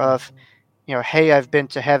 It's more of hey, I've been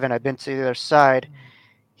to heaven, I've been to the other side.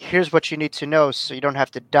 Here's what you need to know so you don't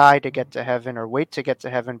have to die to get to heaven or wait to get to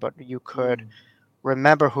heaven, but you could Mm.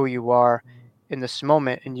 remember who you are in this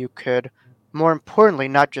moment and you could, more importantly,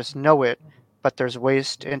 not just know it, but there's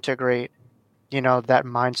ways to integrate, that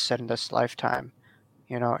mindset in this lifetime,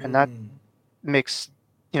 and that Mm. makes,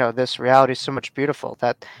 this reality so much beautiful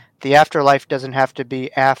that the afterlife doesn't have to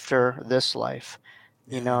be after this life,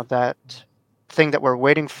 Yeah. that thing that we're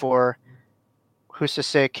waiting for. Who's to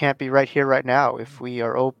say it can't be right here, right now, if we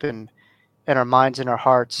are open in our minds and our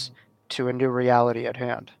hearts to a new reality at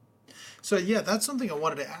hand? So yeah, that's something I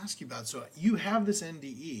wanted to ask you about. So you have this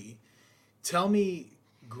NDE. Tell me,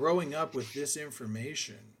 growing up with this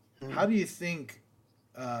information, how Mm. do you think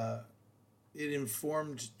uh, it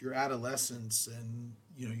informed your adolescence and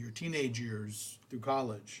your teenage years through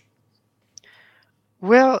college?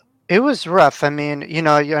 Well, it was rough. I mean,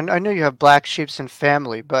 I know you have black sheeps in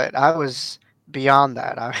family, but I was beyond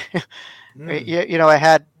that. Mm. I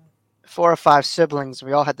had 4 or 5 siblings.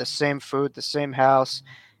 We all had the same food, the same house,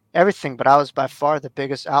 everything, but I was by far the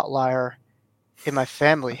biggest outlier in my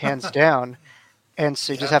family, hands down. And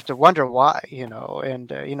so you just Yeah. have to wonder why, and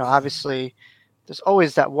Yeah. obviously there's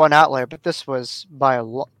always that one outlier, but this was by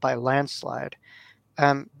a landslide.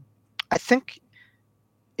 Um, I think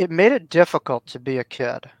it made it difficult to be a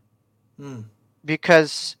kid Mm.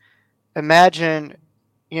 because imagine,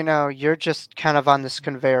 you're just kind of on this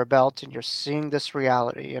conveyor belt and you're seeing this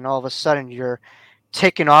reality, and all of a sudden you're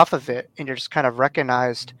taken off of it and you're just kind of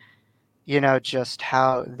recognized, just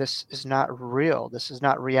how this is not real. This is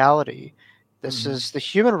not reality. This Mm-hmm. is the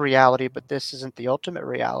human reality, but this isn't the ultimate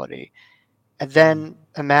reality. And Mm. then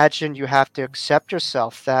imagine you have to accept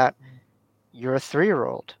yourself that you're a 3-year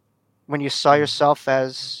old when you saw Mm. yourself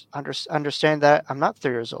as understand that I'm not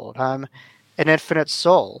 3 years old. I'm an infinite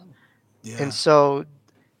soul. And Yeah. so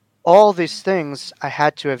all these things I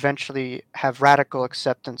had to eventually have radical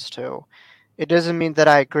acceptance to. It doesn't mean that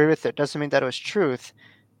I agree with it, doesn't mean that it was truth,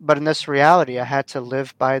 but in this reality I had to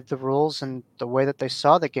live by the rules and the way that they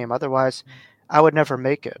saw the game. Otherwise, I would never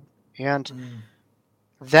make it. And Mm.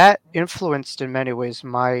 that influenced in many ways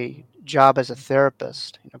my job as a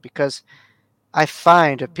therapist, because I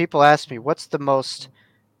find if people ask me what's the most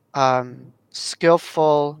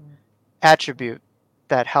skillful attribute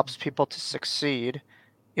that helps people to succeed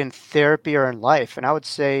in therapy or in life, and I would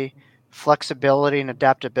say flexibility and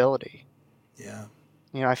adaptability. Yeah.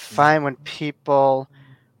 I Yeah. find when people,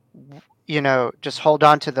 just hold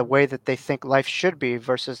on to the way that they think life should be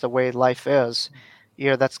versus the way life is,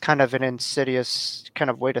 that's kind of an insidious kind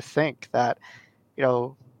of way to think that, you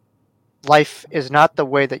know, life is not the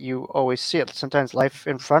way that you always see it. Sometimes life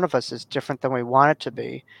in front of us is different than we want it to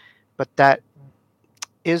be, but that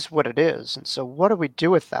is what it is. And so, what do we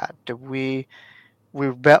do with that? Do we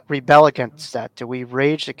rebel against that? Do we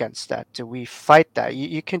rage against that? Do we fight that?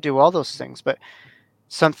 You can do all those things, but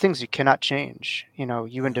some things you cannot change. You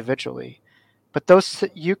Yeah. individually. But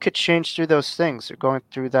you could change through those things. You're going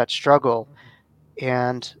through that struggle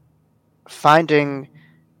and finding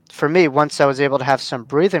for me, once I was able to have some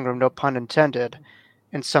breathing room, no pun intended,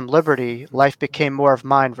 and some liberty, life became more of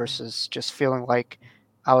mine versus just feeling like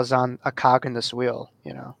I was on a cog in this wheel,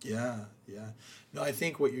 you know. Yeah, yeah. No, I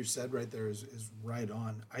think what you said right there is right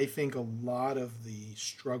on. I think a lot of the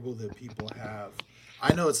struggle that people have,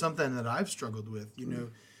 I know it's something that I've struggled with.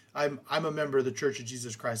 I'm a member of the Church of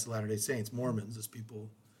Jesus Christ of Latter Day Saints, Mormons, as people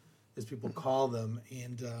call them,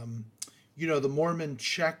 and the Mormon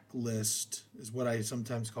checklist is what I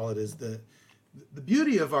sometimes call it. Is the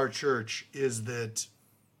beauty of our church is that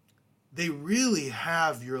they really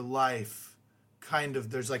have your life kind of,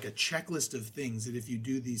 there's like a checklist of things that if you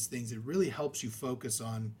do these things, it really helps you focus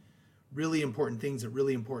on really important things at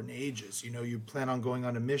really important ages. You plan on going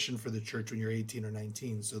on a mission for the church when you're 18 or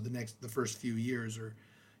 19. So the first few years, or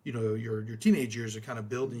your teenage years, are kind of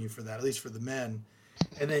building you for that, at least for the men.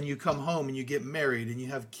 And then you come home and you get married and you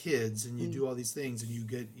have kids and you do all these things and you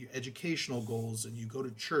get your educational goals and you go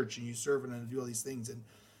to church and you serve and do all these things.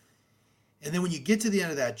 And then when you get to the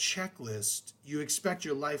end of that checklist, you expect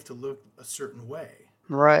your life to look a certain way.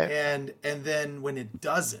 Right. And then when it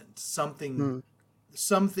doesn't, something Mm.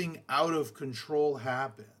 something out of control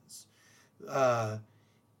happens. Uh,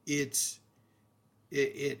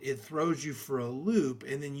 it, it throws you for a loop,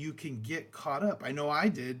 and then you can get caught up. I know I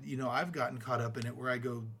did. I've gotten caught up in it where I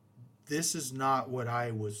go, this is not what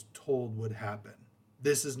I was told would happen.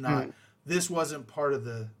 This is not. Mm. This wasn't part of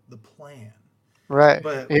the plan. Right.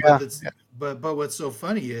 But Yeah. that's but what's so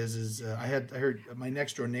funny is I heard my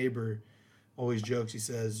next door neighbor always jokes. He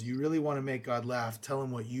says, "You really want to make God laugh? Tell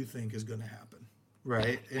him what you think is going to happen,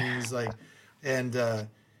 right?" And he's like, and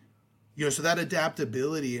so that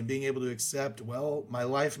adaptability and being able to accept, well, my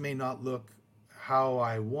life may not look how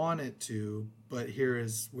I want it to, but here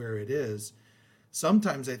is where it is.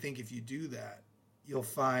 Sometimes I think if you do that, you'll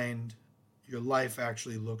find your life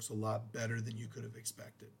actually looks a lot better than you could have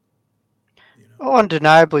expected. You know. Oh,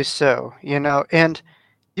 undeniably so, you know, and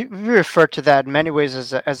you refer to that in many ways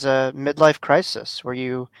as a midlife crisis where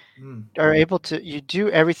you Mm, are able to you do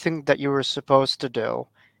everything that you were supposed to do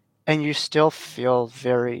and you still feel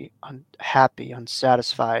very unhappy,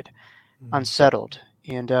 unsatisfied, mm, unsettled.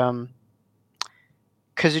 And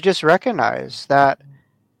because you just recognize that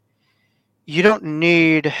you don't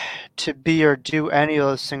need to be or do any of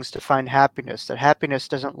those things to find happiness, that happiness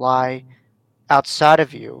doesn't lie outside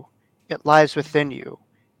of you, it lies within you.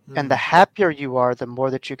 And the mm. happier you are, the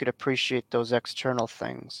more that you could appreciate those external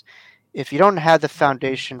things. If you don't have the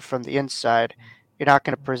foundation from the inside, you're not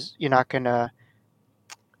going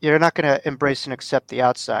to embrace and accept the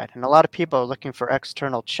outside. And a lot of people are looking for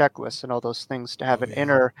external checklists and all those things to have Oh an yeah.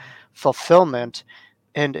 inner fulfillment,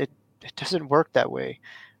 and it doesn't work that way.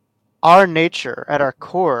 Our nature at our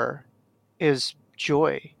core is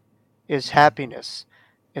joy, is Mm, happiness,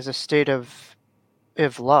 is a state of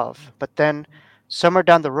love. But then somewhere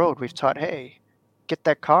down the road, we've taught, hey, get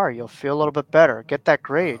that car, you'll feel a little bit better. Get that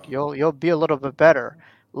grade, oh you'll be a little bit better.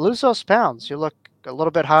 Lose those pounds, you look a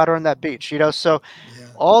little bit hotter on that beach. So yeah.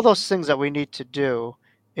 all those things that we need to do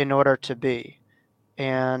in order to be,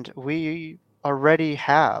 and we already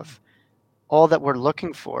have all that we're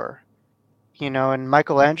looking for. And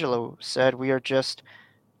Michelangelo said we are just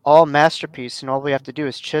all masterpiece, and all we have to do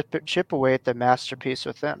is chip away at the masterpiece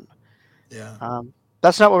within. Yeah. Um,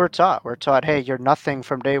 that's not what we're taught. We're taught, hey, you're nothing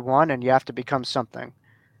from day one, and you have to become something.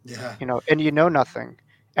 Yeah. And you know nothing.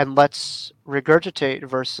 And let's regurgitate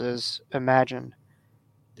versus imagine.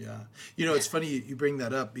 Yeah. It's funny you bring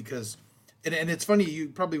that up because, and it's funny, you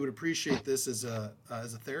probably would appreciate this as a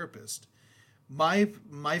therapist. My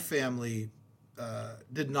family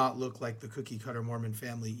did not look like the cookie cutter Mormon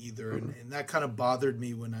family either, Mm-hmm. and that kind of bothered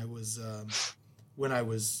me when I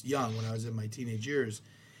was young, when I was in my teenage years.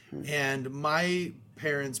 And my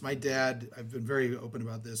parents, my dad, I've been very open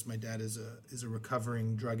about this. My dad is a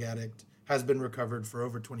recovering drug addict, has been recovered for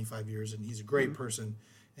over 25 years, and he's a great person.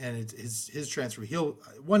 And it's his transfer. He'll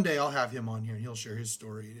one day I'll have him on here and he'll share his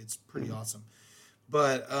story. It's pretty Mm-hmm. awesome.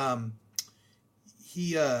 But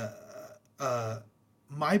he uh,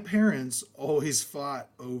 my parents always fought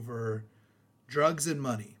over drugs and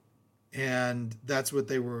money, and that's what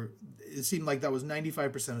they were. It seemed like that was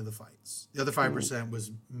 95% of the fights. The other five Mm-hmm. percent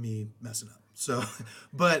was me messing up. So,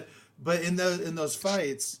 but in those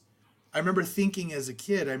fights, I remember thinking as a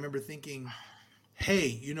kid. I remember thinking, hey,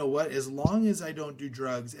 you know what? As long as I don't do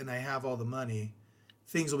drugs and I have all the money,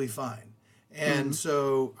 things will be fine. And Mm-hmm.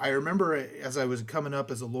 so I remember as I was coming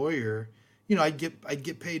up as a lawyer, I'd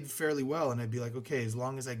get paid fairly well, and I'd be like, okay, as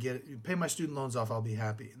long as I pay my student loans off, I'll be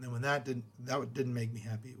happy. And then when that didn't make me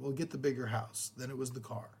happy. Well, get the bigger house. Then it was the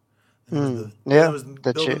car. Then it Yeah, was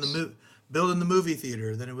the building chase. building the movie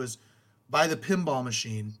theater. Then it was buy the pinball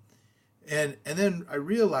machine. And then I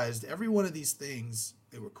realized every one of these things,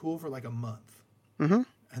 they were cool for like a month, Hmm.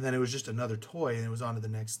 and then it was just another toy, and it was on to the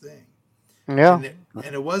next thing. Yeah.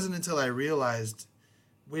 And it wasn't until I realized,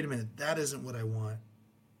 wait a minute, that isn't what I want.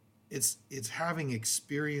 It's having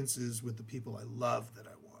experiences with the people I love that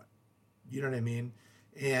I want. You know what I mean?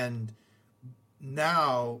 And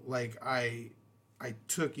now, like I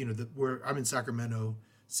took, you know, the where I'm in Sacramento.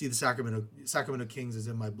 See, the Sacramento Kings is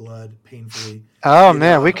in my blood, painfully. Oh You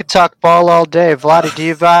man, we know. could talk ball all day. Vlade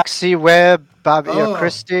Divac, C. Webb, Bobby Oh,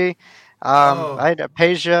 Christie, oh,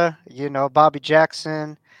 Peja, Bobby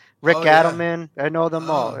Jackson, Rick oh yeah. Adelman. I know them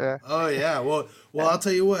all. Yeah. Oh yeah. Well, Yeah. I'll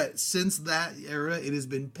tell you what. Since that era, it has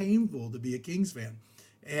been painful to be a Kings fan,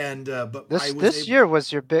 and but I was This able. year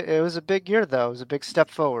was your big. It was a big year though. It was a big step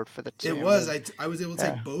forward for the It team. was. And I was able to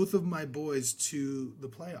yeah, take both of my boys to the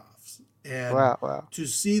playoffs, and wow, wow, to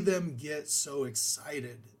see them get so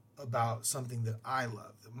excited about something that I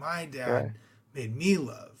love, that my right. dad made me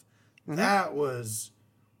love. Hmm. That was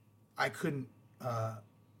I couldn't.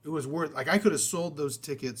 It was worth. Like I could have sold those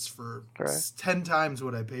tickets for Right, 10 times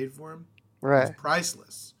what I paid for them. It was right.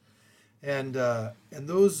 priceless. And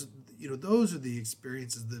those, you know, those are the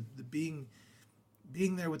experiences. The being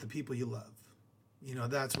there with the people you love. You know,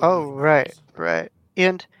 that's what Oh, really right, matters. right.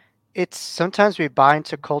 And it's sometimes we buy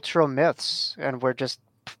into cultural myths, and we're just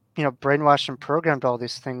brainwashed and programmed all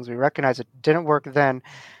these things. We recognize it didn't work then,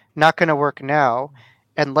 not going to work now,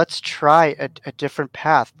 and let's try a different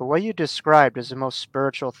path. But what you described is the most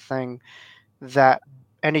spiritual thing that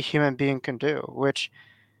any human being can do, which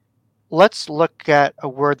let's look at a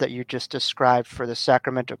word that you just described for the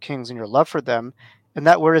Sacramento Kings and your love for them, and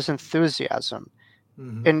that word is enthusiasm.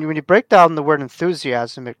 Mm-hmm. And when you break down the word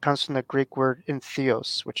enthusiasm, it comes from the Greek word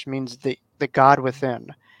entheos, which means the God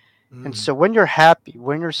within. And Mm. so when you're happy,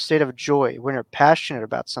 when you're in a state of joy, when you're passionate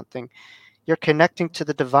about something, you're connecting to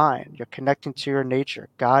the divine. You're connecting to your nature.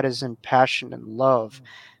 God is in passion and love,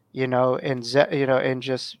 and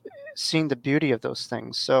just seeing the beauty of those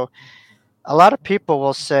things. So a lot of people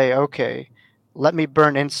will say, okay, let me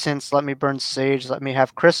burn incense, let me burn sage, let me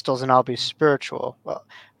have crystals, and I'll be spiritual. Well,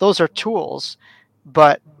 those are tools,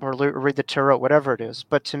 or read the tarot, whatever it is.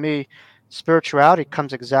 But to me, spirituality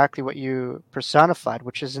comes exactly what you personified,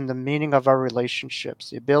 which is in the meaning of our relationships,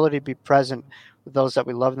 the ability to be present with those that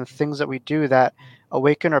we love, and the things that we do that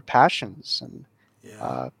awaken our passions and, Yeah.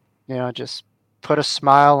 uh, just put a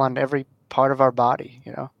smile on every part of our body.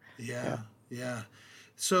 Yeah. Yeah. Yeah.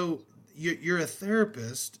 So you're a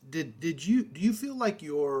therapist. Did you do you feel like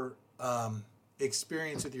your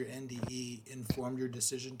experience with your NDE informed your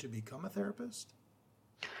decision to become a therapist?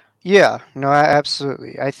 Yeah, no,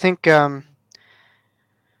 absolutely. I think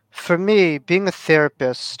for me, being a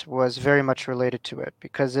therapist was very much related to it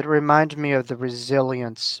because it reminded me of the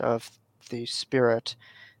resilience of the spirit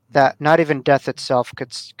Mm. that not even death itself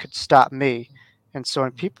could stop me. And so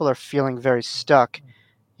when people are feeling very stuck,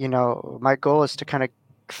 my goal is to kind of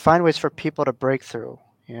find ways for people to break through.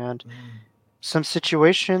 And Mm. some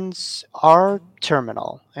situations are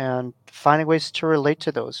terminal, and finding ways to relate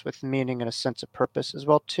to those with meaning and a sense of purpose as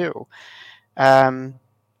well too. Um,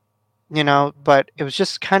 but it was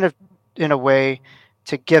just kind of in a way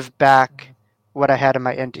to give back what I had in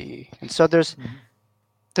my NDE. And so Mm.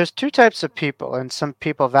 there's two types of people, and some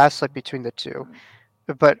people vacillate between the two.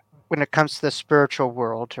 But when it comes to the spiritual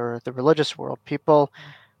world or the religious world, people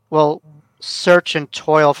will search and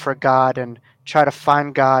toil for God and try to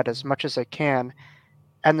find God as much as they can.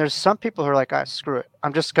 And there's some people who are like, ah, screw it.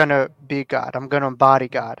 I'm just going to be God. I'm going to embody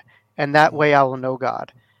God. And that Mm. way I will know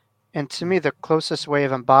God. And to me, the closest way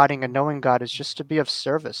of embodying and knowing God is just to be of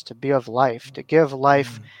service, to be of life, to give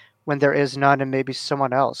life Mm. when there is none and maybe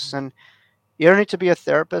someone else. And you don't need to be a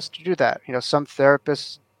therapist to do that. Some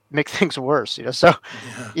therapists make things worse, so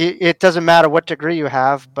Yeah. it doesn't matter what degree you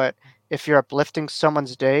have, but if you're uplifting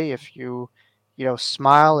someone's day, if you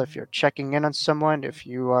smile, if you're checking in on someone, if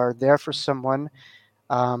you are there for someone,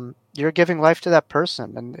 you're giving life to that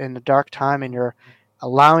person in a dark time, and you're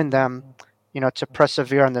allowing them, to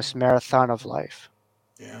persevere on this marathon of life.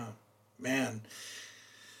 Yeah. Man,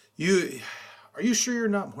 you are you sure you're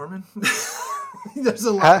not Mormon? there's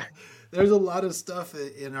a Huh? lot there's a lot of stuff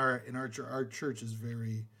our church is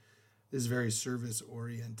very service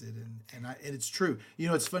oriented, and it's true. You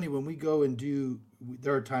know, it's funny when we go and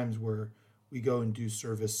there are times where we go and do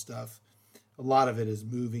service stuff. A lot of it is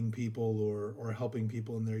moving people or helping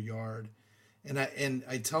people in their yard. And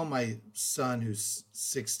I tell my son who's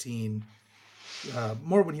 16,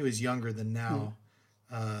 more when he was younger than Mm. now.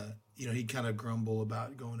 Uh, you know, he'd kind of grumble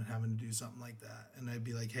about going and having to do something like that, and I'd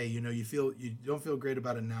be like, "Hey, you know, you don't feel great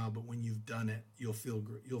about it now, but when you've done it, you'll feel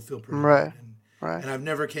pretty good." Right. Right. And I've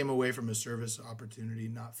never came away from a service opportunity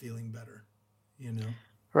not feeling better, you know?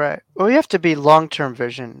 Right. Well, you have to be long-term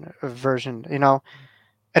version,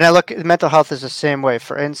 and I look at mental health is the same way.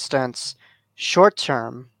 For instance,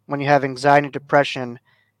 short-term, when you have anxiety and depression,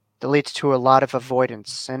 that leads to a lot of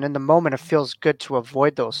avoidance. And in the moment, it feels good to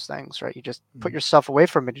avoid those things, right? You just put Mm, yourself away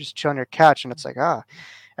from it, you just chill on your couch, and it's like, I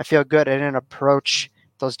feel good. I didn't approach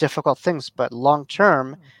those difficult things. But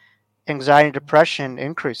long-term, anxiety and depression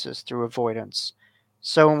increases through avoidance.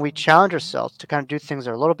 So when we challenge ourselves to kind of do things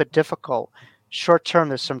that are a little bit difficult, short term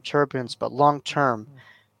there's some turbulence, but long term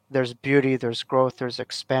there's beauty, there's growth, there's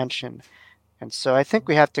expansion. And so I think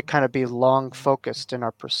we have to kind of be long focused in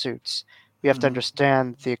our pursuits. We have to mm-hmm,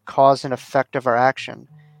 understand the cause and effect of our action,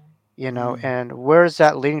 mm, and where is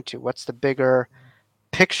that leading to? What's the bigger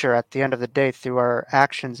picture at the end of the day through our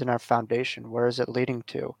actions and our foundation? Where is it leading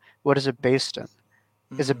to? What is it based in?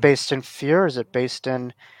 Is it mm, based in fear? Is it based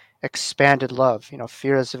in expanded love?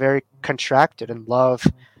 Fear is very contracted, and love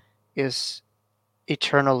is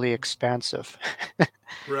eternally expansive.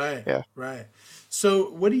 right, Yeah. right.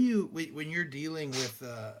 So, what do you, when you're dealing with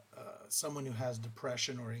someone who has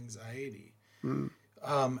depression or anxiety, Mm.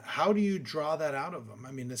 how do you draw that out of them?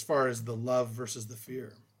 I mean, as far as the love versus the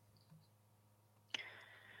fear.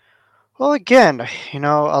 Well, again,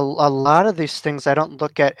 a lot of these things, I don't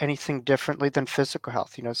look at anything differently than physical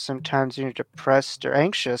health. Sometimes you're depressed or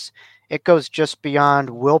anxious, it goes just beyond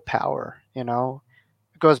willpower. It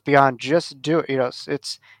goes beyond just do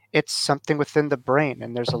it. It's something within the brain,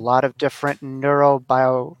 and there's a lot of different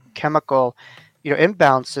neurobiochemical,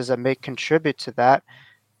 imbalances that may contribute to that.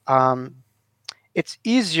 Um, it's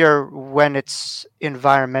easier when it's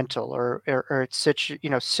environmental or it's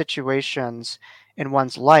situations in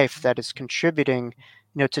one's life that is contributing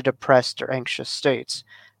to depressed or anxious states.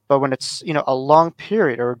 But when it's a long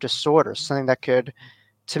period or a disorder, something that could,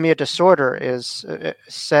 to me, a disorder is a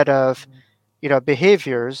set of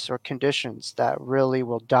behaviors or conditions that really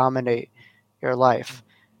will dominate your life.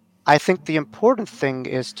 I think the important thing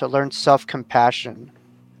is to learn self-compassion,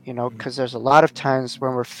 Mm, because there's a lot of times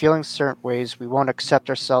when we're feeling certain ways, we won't accept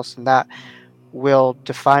ourselves, and that will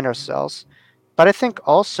define ourselves. But I think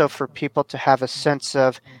also for people to have a sense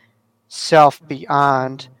of self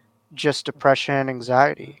beyond just depression and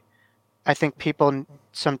anxiety. I think people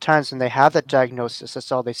sometimes when they have that diagnosis,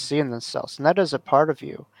 that's all they see in themselves, and that is a part of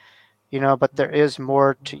you, but there is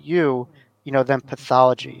more to you, than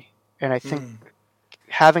pathology. And I think mm,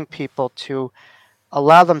 having people to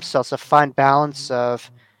allow themselves to find balance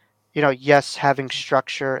of, yes, having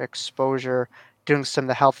structure, exposure, doing some of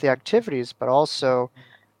the healthy activities, but also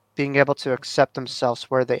being able to accept themselves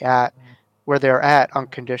where they're at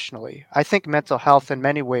unconditionally. I think mental health in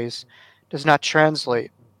many ways does not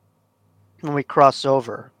translate when we cross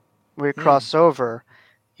over. When we mm, cross over,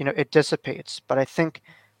 it dissipates. But I think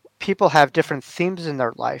people have different themes in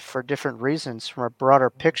their life for different reasons from a broader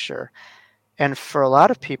picture. And for a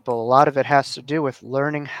lot of people, a lot of it has to do with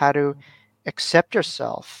learning how to accept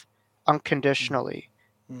yourself unconditionally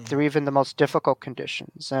mm, through even the most difficult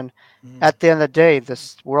conditions. And mm, at the end of the day,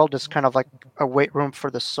 this world is kind of like a weight room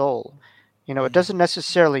for the soul. It mm, doesn't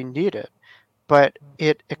necessarily need it, but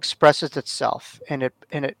it expresses itself, and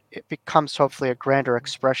it becomes hopefully a grander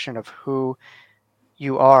expression of who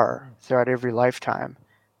you are throughout every lifetime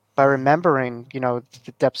by mm, remembering,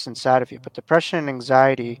 the depths inside of you. But depression and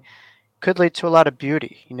anxiety could lead to a lot of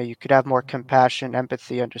beauty. You could have more compassion,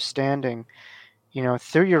 empathy, understanding,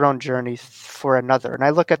 through your own journey for another. And I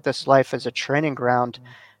look at this life as a training ground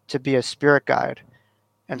to be a spirit guide.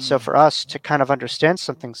 And so mm. for us to kind of understand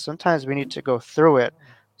something, sometimes we need to go through it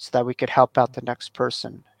so that we could help out the next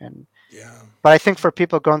person. And Yeah. but I think for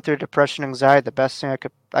people going through depression, anxiety, the best thing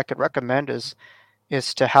I could recommend is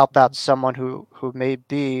to help out someone who may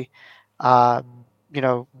be, uh,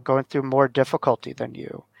 going through more difficulty than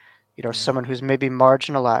you. Yeah. Someone who's maybe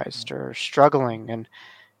marginalized or struggling, and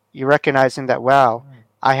you recognizing that, wow,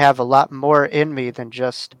 I have a lot more in me than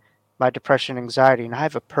just my depression, anxiety, and I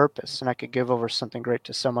have a purpose, and I could give over something great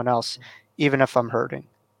to someone else, even if I'm hurting.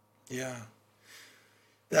 Yeah.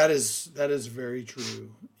 That is very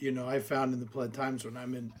true. I found in the times when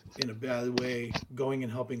I'm in a bad way, going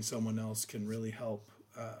and helping someone else can really help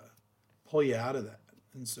pull you out of that.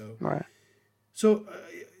 And so, Right. so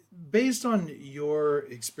based on your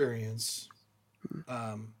experience,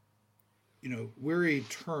 um, we're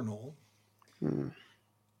eternal, Mm.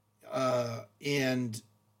 and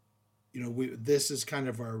this is kind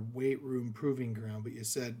of our weight room proving ground. But you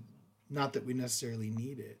said not that we necessarily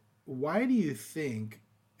need it. Why do you think?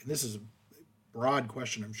 And this is a broad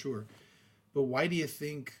question, I'm sure. But why do you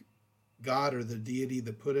think God or the deity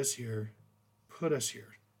that put us here put us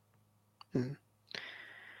here? Mm.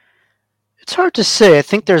 It's hard to say. I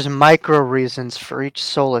think there's micro reasons for each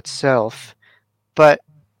soul itself, but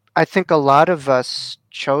I think a lot of us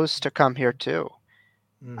chose to come here too.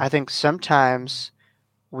 Mm, I think sometimes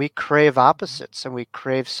we crave opposites and we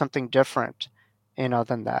crave something different,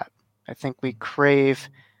 than that. I think we crave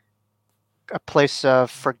a place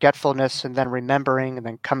of forgetfulness and then remembering and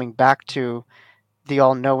then coming back to the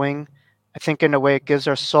all knowing. I think in a way it gives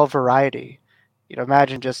our soul variety.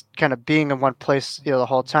 Imagine just kind of being in one place, the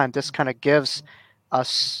whole time. This kind of gives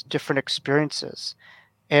us different experiences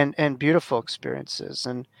and beautiful experiences.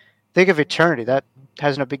 And think of eternity that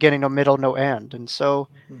has no beginning, no middle, no end. And so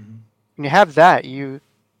mhm. when you have that, you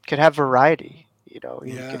can have variety.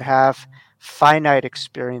 You can Yeah, have finite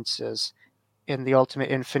experiences in the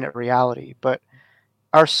ultimate infinite reality. But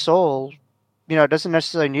our soul, doesn't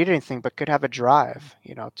necessarily need anything, but could have a drive,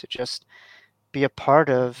 to just be a part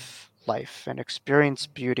of life and experience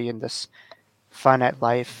beauty in this finite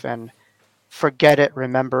life and forget it,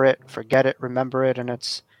 remember it, and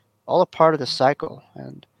it's all a part of the cycle.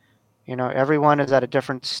 And everyone is at a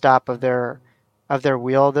different stop of their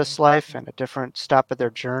wheel this life and a different stop of their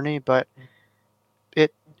journey, but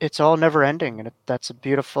it's all never ending, and that's a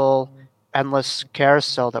beautiful, endless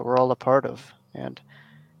carousel that we're all a part of. And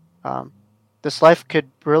um, this life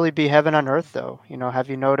could really be heaven on earth, though. Have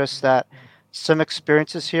you noticed that some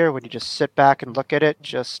experiences here, when you just sit back and look at it,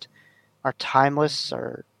 just are timeless,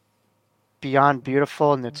 are beyond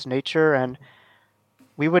beautiful in its nature, and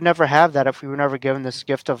we would never have that if we were never given this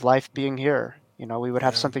gift of life being here. We would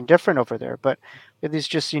have yeah, something different over there, but we have these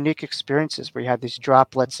just unique experiences where you have these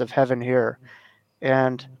droplets of heaven here.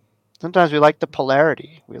 And sometimes we like the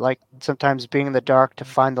polarity. We like sometimes being in the dark to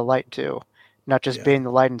find the light too, not just yeah, being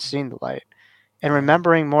the light and seeing the light. And yeah,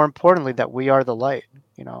 remembering more importantly that we are the light,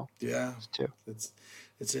 yeah. too. It's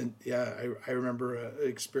it's in yeah. I remember a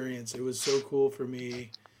experience. It was so cool for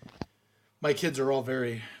me. My kids are all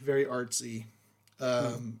very artsy,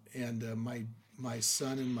 Mm. and my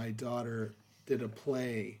son and my daughter did a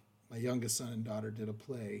play. My youngest son and daughter did a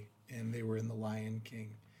play, and they were in The Lion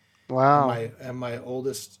King. And Wow. my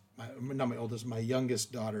oldest, not my oldest, my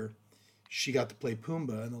youngest daughter, she got to play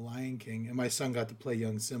Pumbaa in The Lion King, and my son got to play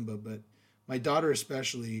young Simba. But my daughter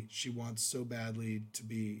especially, she wants so badly to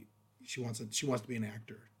be. She wants to be an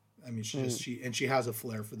actor. I mean, Mm. she has a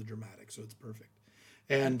flair for the dramatic, so it's perfect.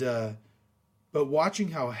 And but watching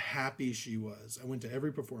how happy she was, I went to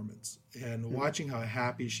every performance, and Mm. watching how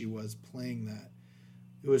happy she was playing that,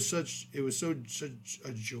 it was such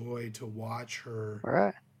a joy All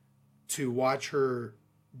right. to watch her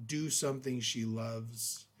do something she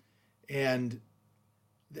loves. And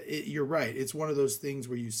you're right, it's one of those things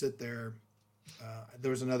where you sit there.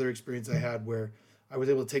 There was another experience I had where I was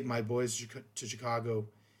able to take my boys to Chicago,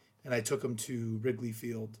 and I took them to Wrigley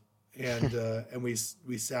Field, and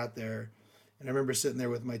we sat there, and I remember sitting there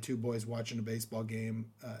with my two boys watching a baseball game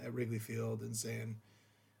at Wrigley Field and saying,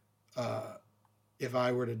 uh, "If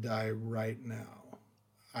I were to die right now,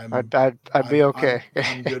 I'm I'd be okay.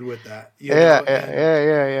 I'm good with that," Yeah, yeah, and yeah,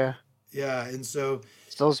 yeah, yeah. yeah, and so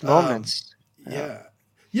It's those um, moments. Yeah. yeah.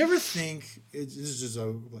 You ever think this is just a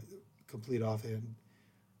like, complete offhand?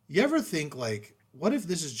 You ever think like, what if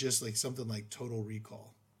this is just like something like Total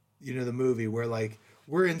Recall? The movie where like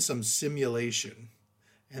we're in some simulation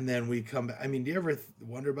and then we come back. I mean, do you ever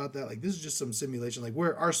wonder about that? Like, this is just some simulation, like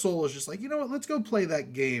where our soul is just like, you know what? Let's go play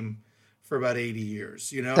that game for about 80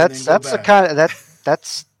 years, and then That's go that's the back. kind of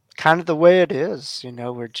that's kind of the way it is.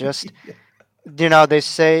 We're just Yeah. they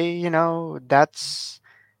say, that's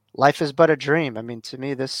life is but a dream. I mean, to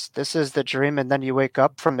me, this is the dream, and then you wake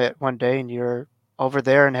up from it one day and you're over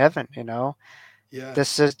there in heaven. Yeah.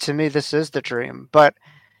 This is to me, this is the dream. But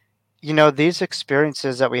these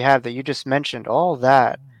experiences that we have that you just mentioned, all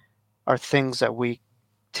that are things that we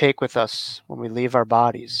take with us when we leave our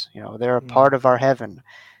bodies. They're a Mm, part of our heaven.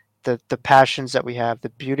 The passions that we have, the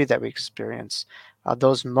beauty that we experience,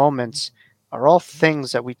 those moments are all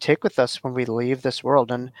things that we take with us when we leave this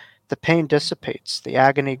world. And the pain dissipates, the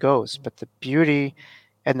agony goes, but the beauty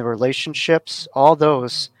and the relationships, all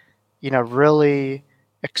those, really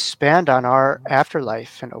expand on our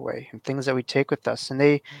afterlife in a way, and things that we take with us, and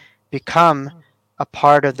they become a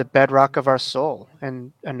part of the bedrock of our soul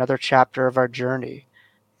and another chapter of our journey.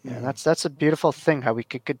 And mm, that's a beautiful thing how we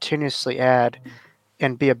could continuously add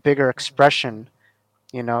and be a bigger expression,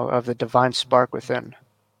 of the divine spark within.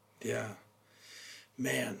 yeah.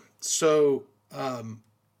 Man. So,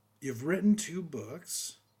 you've written two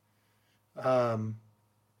books. Um,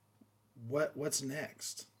 what's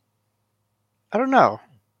next? I don't know.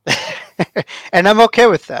 And I'm okay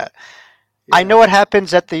with that. I know Yeah. what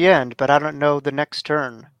happens at the end, but I don't know the next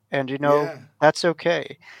turn. And Yeah. that's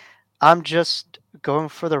okay. I'm just going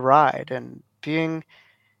for the ride and being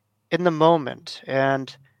in the moment.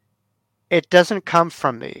 And it doesn't come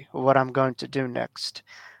from me what I'm going to do next.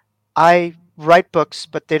 I write books,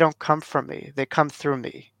 but they don't come from me, they come through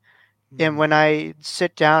me. And Mm, when I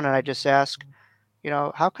sit down and I just ask,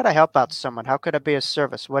 how could I help out someone? How could I be of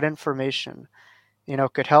service? What information,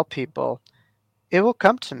 could help people? It will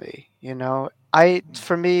come to me.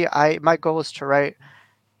 For me, my goal is to write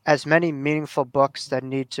as many meaningful books that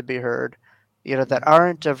need to be heard, that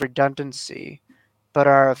aren't of redundancy, but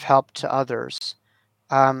are of help to others.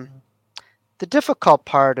 Um, the difficult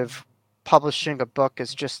part of publishing a book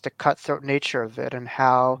is just the cutthroat nature of it and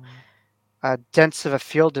how dense of a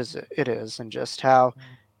field it is, and just how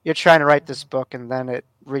you're trying to write this book and then it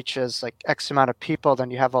reaches like X amount of people,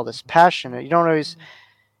 then you have all this passion, and you don't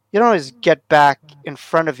always get back in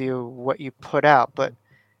front of you what you put out, but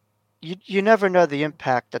you never know the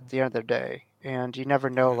impact at the end of the day, and you never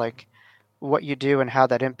know yeah. like what you do and how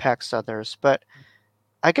that impacts others. But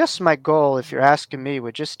I guess my goal, if you're asking me,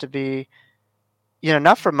 would just to be,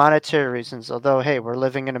 not for monetary reasons, although hey, we're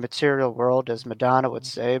living in a material world, as Madonna would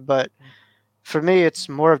say, but for me, it's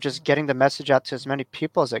more of just getting the message out to as many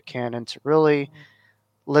people as I can, and to really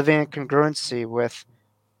living in congruency with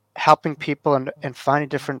helping people, and finding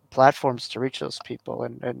different platforms to reach those people,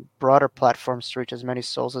 and broader platforms to reach as many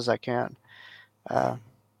souls as I can. Uh,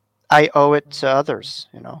 I owe it to others.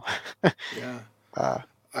 Yeah. uh,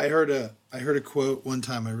 I heard a quote one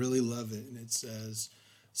time. I really love it, and it says,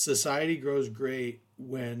 "Society grows great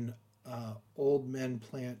when old men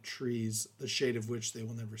plant trees, the shade of which they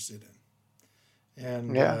will never sit in."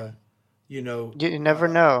 And yeah, you know, you never uh,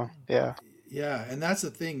 know. Yeah. yeah, and that's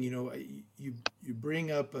the thing. You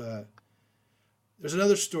bring up. There's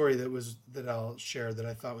another story that I'll share that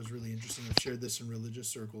I thought was really interesting. I've shared this in religious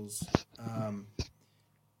circles. Um,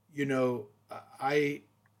 you know, I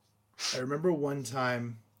I remember one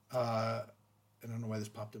time. I don't know why this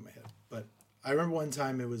popped in my head, but I remember one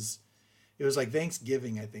time it was like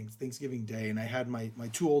Thanksgiving, I think, Thanksgiving Day, and I had my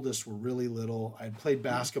two oldest were really little. I had played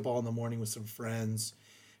basketball in the morning with some friends.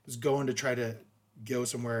 Was going to try to go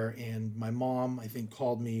somewhere, and my mom, I think,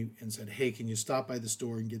 called me and said, "Hey, can you stop by the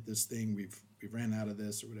store and get this thing? We ran out of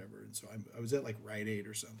this or whatever." And so I was at like Rite Aid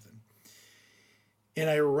or something, and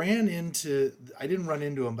I didn't run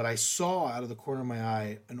into him, but I saw out of the corner of my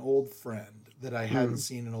eye an old friend that I hadn't Mm,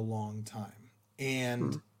 seen in a long time.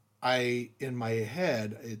 And mm, in my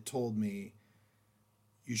head, it told me,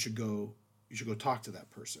 you should go, you should go talk to that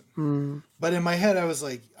person. mm, But in my head, I was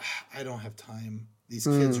like, I don't have time. These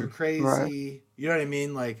kids are right. crazy. You know what I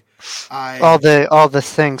mean? Like, All I, the all the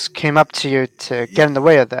things came up to you to get in the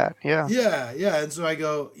way of that. Yeah. yeah, yeah. And so I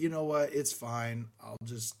go, you know what? It's fine. I'll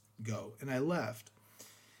just go. And I left.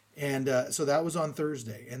 And so that was on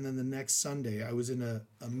Thursday. And then the next Sunday, I was in a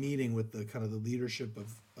meeting with the kind of the leadership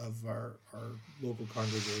of our local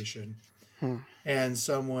congregation. Mm, And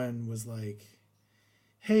someone was like,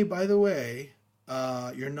 "Hey, by the way,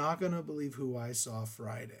 you're not going to believe who I saw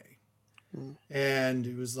Friday." mm, And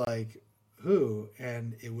it was like, "Who?"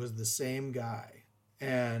 And it was the same guy.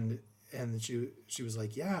 And she was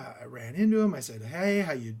like, "Yeah, I ran into him. I said, 'Hey,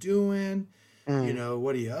 how you doing? mm,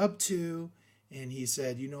 What are you up to?'" And he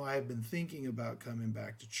said, "I've been thinking about coming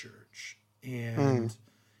back to church." mm, And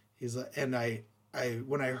he's like, and I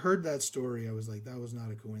when I heard that story, I was like, that was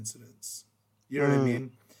not a coincidence. You know what I mm,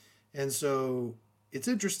 mean? And so it's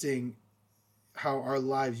interesting how our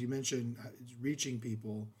lives, you mentioned reaching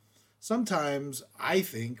people. Sometimes I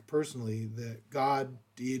think personally that God,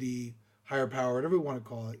 deity, higher power, whatever we want to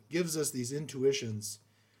call it, gives us these intuitions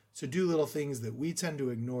to do little things that we tend to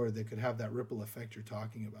ignore that could have that ripple effect you're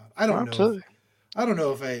talking about. absolutely. I don't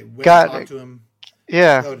know if I went and talked God, to him.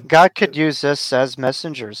 yeah, That would, God could that, use us as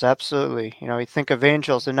messengers. Absolutely. You think of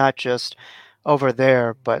angels, they're not just over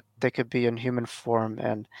there, but they could be in human form.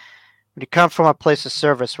 And when you come from a place of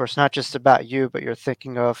service where it's not just about you, but you're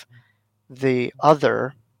thinking of the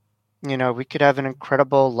other, we could have an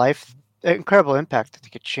incredible impact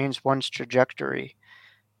that could change one's trajectory.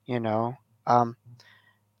 You know, um,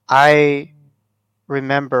 I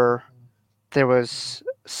remember there was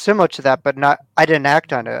similar to that, but not. I didn't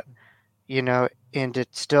act on it. And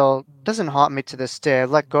it still doesn't haunt me to this day. I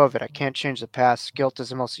let go of it. I can't change the past. Guilt is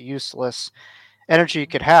the most useless energy you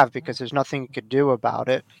could have because there's nothing you could do about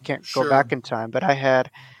it. You can't go sure. back in time. But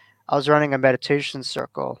I was running a meditation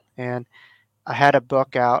circle, and I had a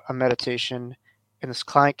book out, a meditation, and this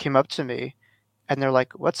client came up to me and they're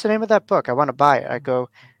like, "What's the name of that book? I want to buy it." I go,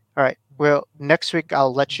 "All right, well, next week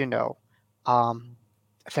I'll let you know." Um,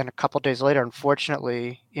 then a couple days later,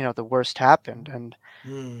 unfortunately, the worst happened, and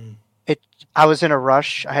Hmm. it. I was in a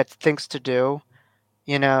rush. I had things to do.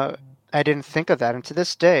 You know, I didn't think of that. And to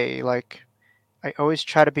this day, like, I always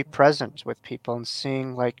try to be present with people and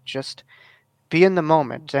seeing, like, just be in the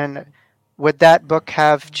moment. And would that book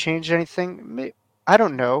have changed anything? I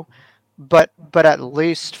don't know. But at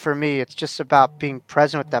least for me, it's just about being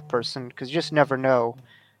present with that person because you just never know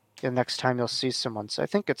the next time you'll see someone. So I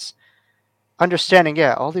think it's understanding,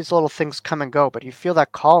 yeah, all these little things come and go, but you feel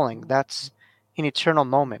that calling, that's an eternal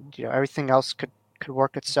moment. You know, everything else could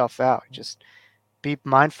work itself out. Just be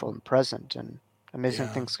mindful and present, and amazing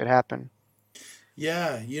Yeah. things could happen.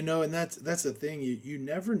 Yeah, and that's the thing. You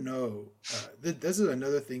never know. This is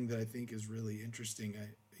another thing that I think is really interesting.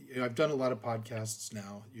 I've done a lot of podcasts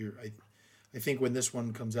now. I think when this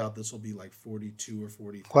one comes out, this will be like 42 or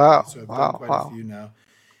 43. Wow, So I've done wow, quite a wow. few now.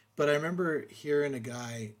 But I remember hearing a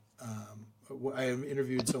guy. I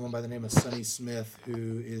interviewed someone by the name of Sonny Smith,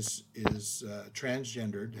 who is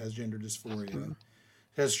transgendered, has gender dysphoria, Mm,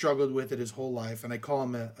 has struggled with it his whole life, and I call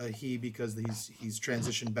him a he because he's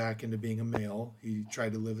transitioned back into being a male. He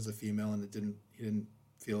tried to live as a female, and he didn't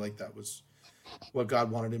feel like that was what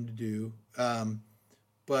God wanted him to do.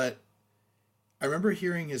 But I remember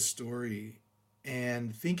hearing his story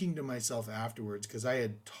and thinking to myself afterwards, because I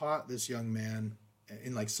had taught this young man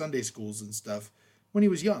in like Sunday schools and stuff when he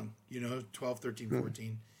was young, 12, 13, mm.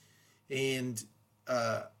 14. And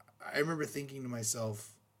I remember thinking to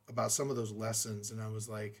myself about some of those lessons, and I was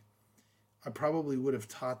like, I probably would have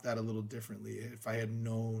taught that a little differently if I had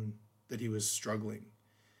known that he was struggling.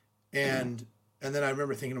 Mm. And then I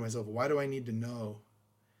remember thinking to myself, why do I need to know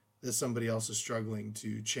that somebody else is struggling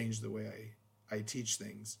to change the way I teach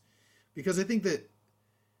things? Because I think that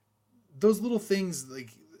those little things, like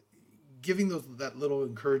giving those that little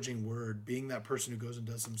encouraging word, being that person who goes and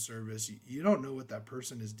does some service, you don't know what that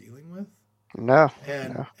person is dealing with, No,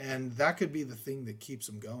 and no, and that could be the thing that keeps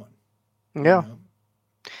them going, you no. know.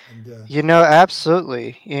 And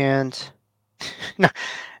Absolutely. And not,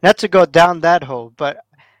 not to go down that hole, but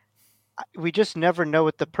we just never know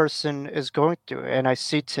what the person is going through. And I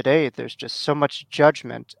see today there's just so much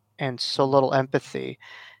judgment and so mm, little empathy.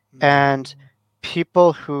 mm-hmm, And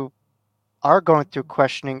people who are going through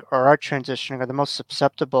questioning or are transitioning are the most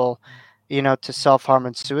susceptible, to self harm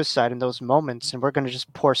and suicide in those moments. And we're going to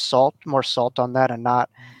just pour more salt on that and not,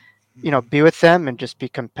 mm-hmm, be with them and just be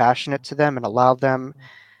compassionate to them and allow them,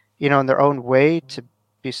 in their own way to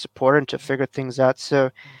be supported and to figure things out.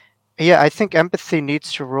 So, yeah, I think empathy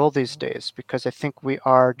needs to rule these days because I think we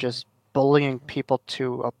are just bullying people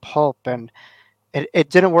to a pulp. And it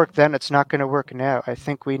didn't work then. It's not going to work now. I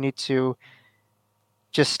think we need to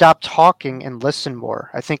just stop talking and listen more.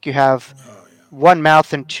 I think you have oh one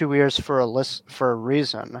mouth and two ears for for a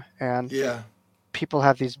reason, and yeah, people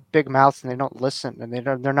have these big mouths and they don't listen, and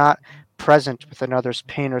they're not present with another's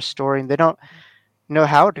pain or story, and they don't know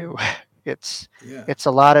how to. It's yeah, yeah. it's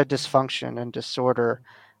a lot of dysfunction and disorder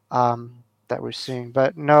um, that we're seeing.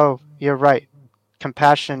 But no, you're right.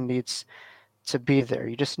 Compassion needs to be there.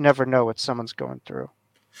 You just never know what someone's going through.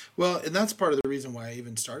 Well, and that's part of the reason why I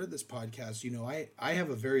even started this podcast. I have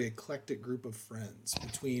a very eclectic group of friends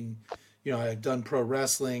between, I've done pro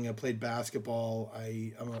wrestling, I played basketball,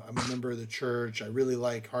 I'm a member of the church, I really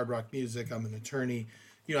like hard rock music, I'm an attorney.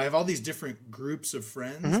 I have all these different groups of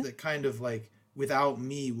friends Hmm. that kind of like without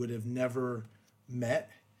me would have never met.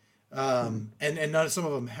 And none, some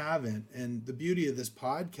of them haven't. And the beauty of this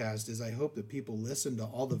podcast is I hope that people listen to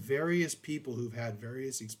all the various people who've had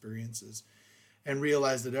various experiences and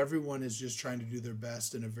realize that everyone is just trying to do their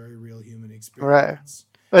best in a very real human Right. experience.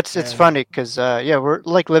 It's And funny because yeah, we're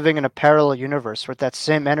like living in a parallel universe where that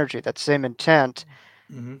same energy, that same intent,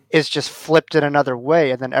 mhm, is just flipped in another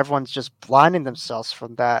way, and then everyone's just blinding themselves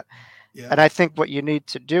from that. yeah, And I think what you need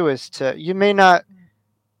to do is you may not.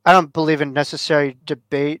 I don't believe in necessary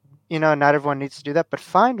debate. Not everyone needs to do that, but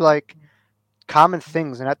find like common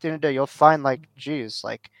things, and at the end of the day, you'll find like, geez,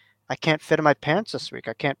 like I can't fit in my pants this week.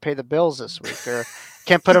 I can't pay the bills this week, or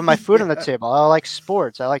can't put my food on the yeah, table. I like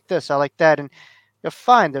sports. I like this. I like that, and you'll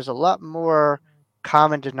find there's a lot more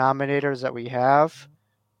common denominators that we have,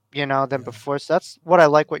 than yeah, before. So that's what I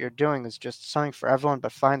like. What you're doing is just something for everyone,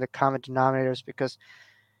 but find the common denominators because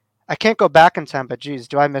I can't go back in time. But geez,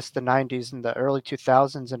 do I miss the '90s and the early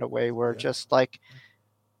 2000s in a way where yeah, just like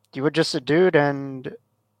you were just a dude and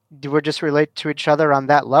you would just relate to each other on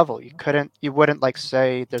that level. You wouldn't like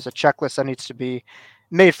say there's a checklist that needs to be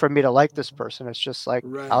made for me to like this person. It's just like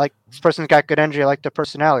I right, like this person's got good energy. I like their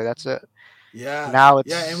personality. That's it. yeah, Now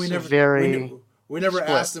yeah. And it's very we never split.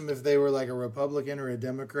 asked them if they were like a Republican or a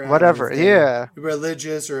Democrat, or if Whatever. they Yeah. were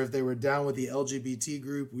religious, or if they were down with the LGBT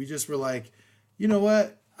group. We just were like, you know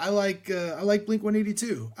what? I like Blink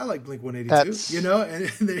 182. I like Blink 182. You That's know, and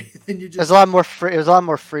then you It was a just lot more free. It was a lot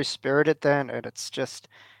more free spirited then, and it's just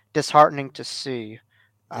disheartening to see.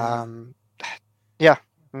 yeah Um, yeah,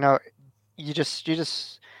 no, you just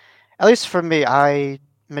at least for me, I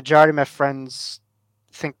majority of my friends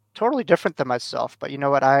think totally different than myself. But you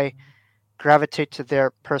know what? I gravitate to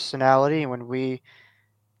their personality, and when we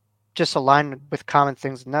just align with common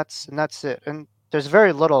things, and that's it. And there's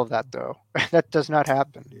very little of that though. That does not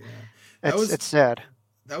happen. yeah that It's was sad.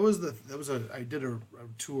 that was a I did a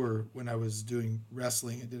tour when I was doing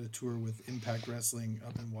wrestling. I did a tour with Impact Wrestling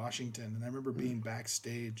up in Washington, and I remember being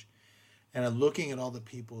backstage and I'm looking at all the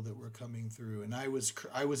people that were coming through. And I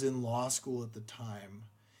was in law school at the time,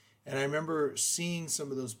 and I remember seeing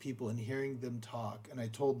some of those people and hearing them talk. And I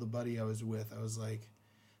told the buddy I was with, I was like,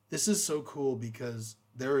 "This is so cool because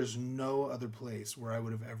there is no other place where I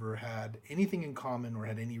would have ever had anything in common or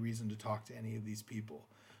had any reason to talk to any of these people,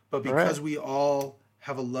 but Right, because we all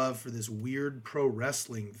have a love for this weird pro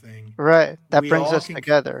wrestling thing, right. That we brings all us can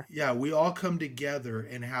together. yeah we all come together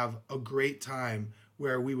and have a great time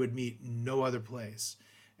where we would meet no other place.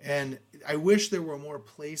 And I wish there were more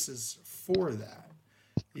places for that,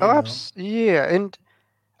 Oh, you know. yeah, and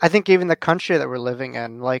I think even the country that we're living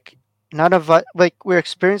in, like none of us, like we're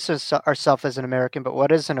experiencing ourselves as an American, but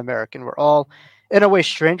what is an American? We're all, in a way,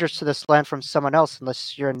 strangers to this land from someone else,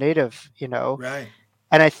 unless you're a native. Right.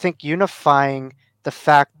 And I think unifying the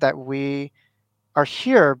fact that we are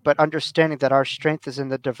here, but understanding that our strength is in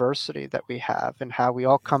the diversity that we have and how we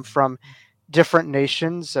all come Yeah. from different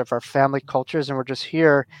nations of our family cultures, and we're just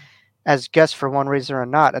here as guests for one reason or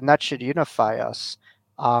not, and that should unify us.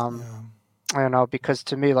 Um, Yeah. I don't know, because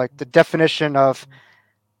to me, like the definition of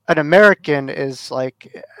an American is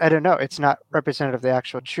like I don't know, it's not representative of the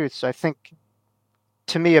actual truth. So I think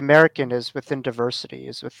to me, American is within diversity,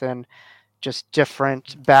 is within just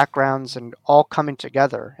different backgrounds and all coming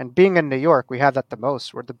together. And being in New York, we have that the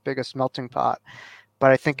most. We're the biggest melting pot.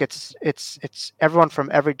 But I think it's everyone from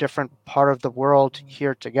every different part of the world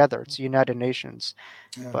here together. It's United Nations.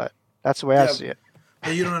 Yeah. But that's the way I Yeah. see it.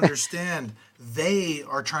 But you don't understand. They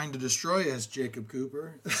are trying to destroy us, Jacob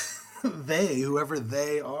Cooper. They, whoever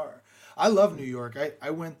they are. I love New York. I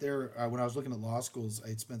went there when I was looking at law schools. I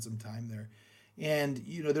had spent some time there. And,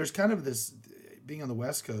 you know, there's kind of this, being on the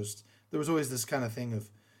West Coast, there was always this kind of thing of,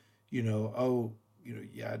 oh,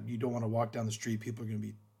 yeah, you don't want to walk down the street. People are going to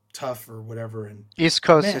be tough or whatever. And East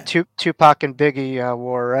Coast, the man, Tupac and Biggie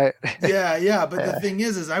war, right? yeah, yeah. But the Yeah, thing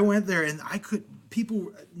is I went there and I could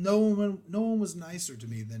people no one was nicer to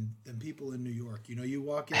me than people in New York. You know, you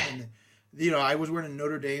walk in and I was wearing a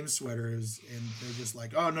Notre Dame sweaters and they're just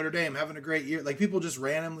like, "Oh, Notre Dame, having a great year." Like people just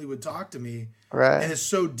randomly would talk to me, and right. it's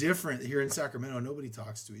so different here in Sacramento. Nobody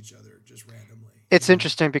talks to each other just randomly. It's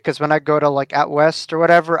interesting because when I go to like out west or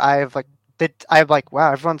whatever, I have like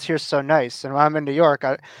wow, everyone's here so nice, and when I'm in New York,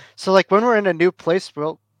 so like when we're in a new place,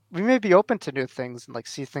 we may be open to new things and like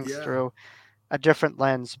see things Yeah, through a different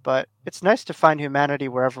lens. But it's nice to find humanity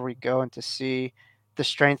wherever we go and to see the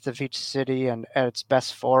strength of each city and at its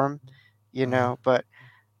best form. uh, But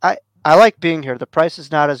I like being here. The price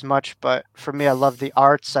is not as much, but for me, I love the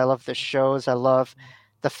arts. I love the shows. I love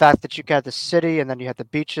the fact that you got the city and then you have the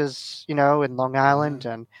beaches, in Long yeah, Island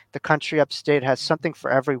and the country upstate has something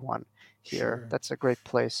for everyone here. sure. That's a great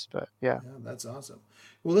place. But yeah, Yeah, that's awesome.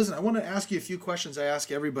 Well, listen, I want to ask you a few questions I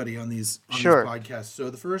ask everybody on these sure. podcasts. So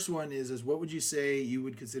the first one is what would you say you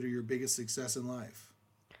would consider your biggest success in life?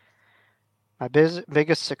 My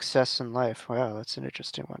biggest success in life. Wow, that's an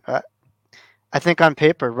interesting one. I think on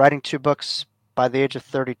paper, writing 2 books by the age of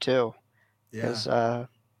 32 Yeah, is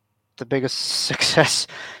the biggest success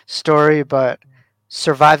story, but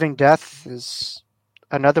surviving death is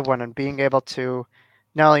another one, and being able to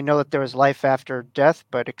not only know that there was life after death,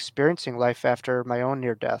 but experiencing life after my own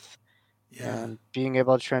near death yeah. and being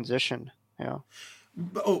able to transition.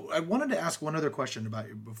 Oh, I wanted to ask one other question about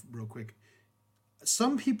you real quick.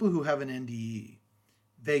 Some people who have an NDE,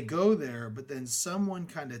 they go there, but then someone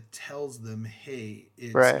kind of tells them, "Hey,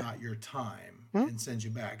 it's Right. not your time," Hmm? and sends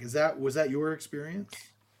you back. Was that your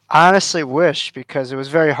experience? I honestly wish because it was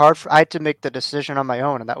very hard I had to make the decision on my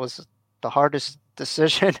own, and that was the hardest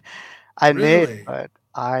decision I made, Really? but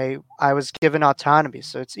I was given autonomy.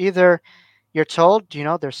 So it's either you're told,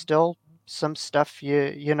 there's still some stuff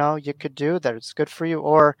you could do that it's good for you,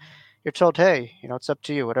 or you're told, hey, it's up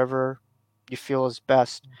to you, whatever you feel is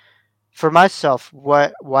best. For myself,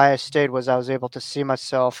 why I stayed was I was able to see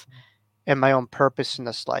myself and my own purpose in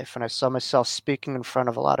this life, and I saw myself speaking in front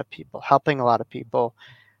of a lot of people, helping a lot of people,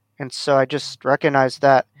 and so I just recognized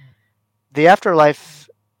that the afterlife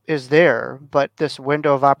is there, but this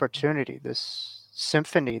window of opportunity, this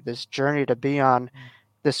symphony, this journey to be on.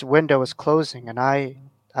 This window is closing, and I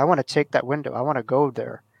want to take that window. I want to go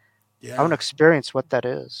there. I want Yeah. to experience what that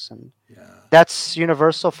is, and Yeah. that's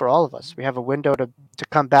universal for all of us. We have a window to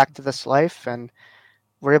come back to this life, and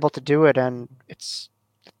we're able to do it, and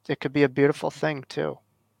it could be a beautiful thing too.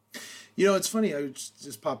 It's funny. I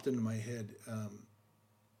just popped into my head.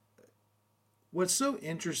 What's so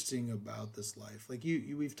interesting about this life, like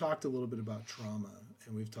we've talked a little bit about trauma,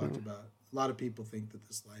 and we've talked Mm, about a lot of people think that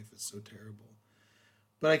this life is so terrible,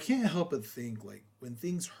 but I can't help but think like when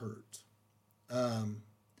things hurt, um,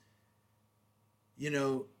 you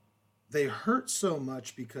know, they hurt so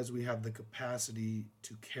much because we have the capacity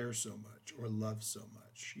to care so much or love so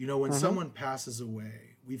much. When mm-hmm, someone passes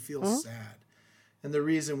away, we feel mm-hmm, sad. And the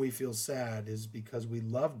reason we feel sad is because we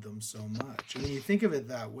loved them so much. And when you think of it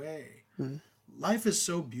that way, mm-hmm, life is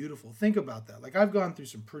so beautiful. Think about that. Like I've gone through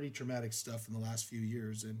some pretty traumatic stuff in the last few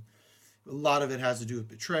years, and a lot of it has to do with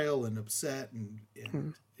betrayal and upset and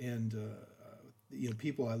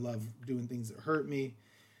people I love doing things that hurt me.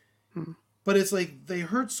 mm-hmm. But it's like they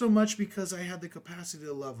hurt so much because I had the capacity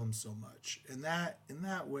to love them so much, and that in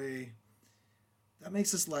that way, that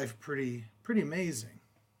makes this life pretty amazing.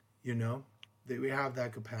 You know that we have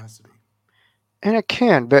that capacity. And it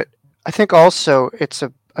can, but I think also it's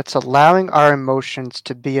allowing our emotions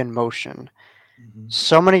to be in motion. Mm-hmm.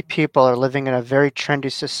 So many people are living in a very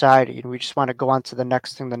trendy society, and we just want to go on to the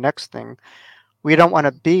next thing, the next thing. We don't want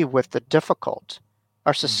to be with the difficult.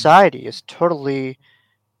 Our Mm-hmm. society is totally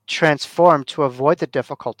transformed to avoid the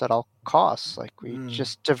difficult at all costs. Like we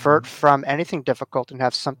just divert Mm-hmm. from anything difficult and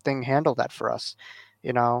have something handle that for us,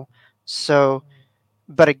 you know? So,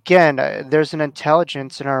 but again, there's an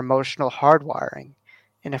intelligence in our emotional hardwiring.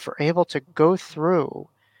 And if we're able to go through,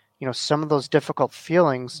 some of those difficult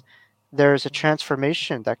feelings, there's a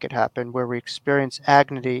transformation that could happen where we experience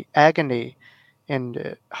agony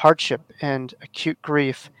and hardship and acute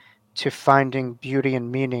grief to finding beauty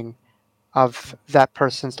and meaning of that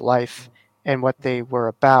person's life and what they were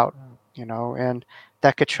about, and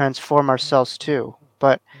that could transform ourselves too.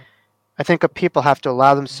 But I think people have to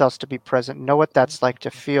allow themselves to be present, know what that's like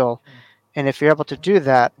to feel. And if you're able to do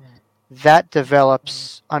that, that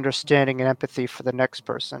develops understanding and empathy for the next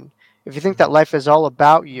person. If you think that Mm-hmm. life is all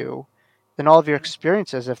about you, then all of your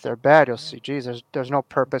experiences, if they're bad, you'll see, geez, there's no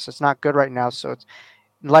purpose. It's not good right now. So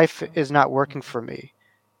life is not working for me,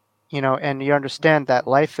 and you understand that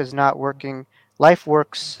life is not working. Life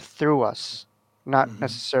works through us, not Mm-hmm.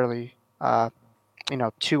 necessarily,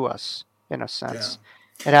 to us in a Yeah. sense.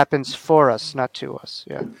 It happens for us, not to us.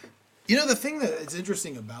 Yeah. The thing that is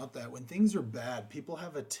interesting about that, when things are bad, people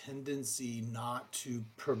have a tendency not to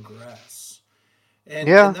progress. And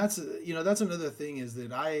Yeah. that's another thing is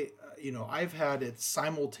that I've had it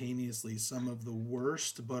simultaneously some of the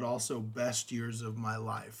worst but also best years of my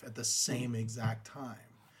life at the Mm, same exact time.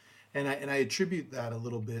 And I attribute that a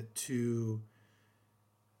little bit to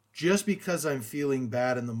just because I'm feeling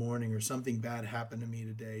bad in the morning or something bad happened to me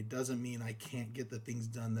today doesn't mean I can't get the things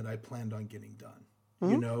done that I planned on getting done.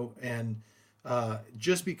 mm, And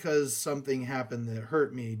just because something happened that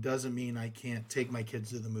hurt me doesn't mean I can't take my kids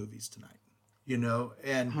to the movies tonight. You know,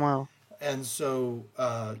 and well, and so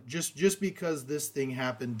just because this thing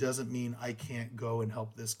happened doesn't mean I can't go and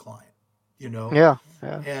help this client. You know, yeah.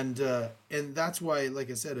 Yeah. and that's why, like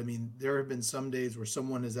I said, I mean, there have been some days where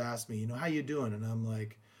someone has asked me, how you doing, and I'm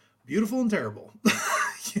like, beautiful and terrible.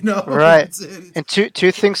 Right. It's And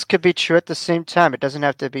two things could be true at the same time. It doesn't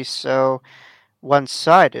have to be so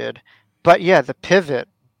one-sided. But yeah, the pivot,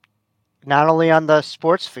 not only on the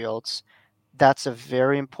sports fields, that's a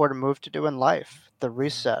very important move to do in life. The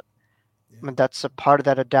yeah, reset. I yeah, mean, that's a part of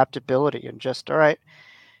that adaptability and just, all right,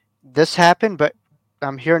 this happened, but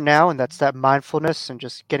I'm here now, and that's that mindfulness and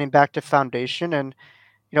just getting back to foundation. And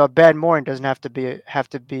a bad morning doesn't have to be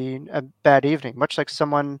a bad evening. Much like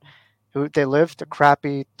someone who they lived a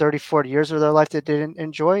crappy 30, 40 years of their life they didn't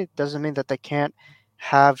enjoy, doesn't mean that they can't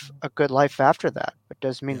have a good life after that. It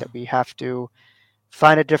does mean yeah. that we have to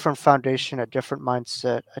find a different foundation, a different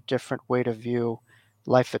mindset, a different way to view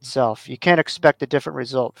life itself. You can't expect a different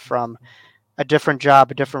result from a different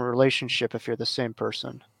job, a different relationship if you're the same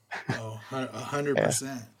person. Oh, 100 Yeah.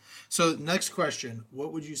 percent. So next question: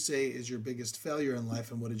 what would you say is your biggest failure in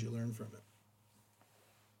life, and what did you learn from it?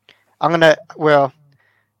 Well,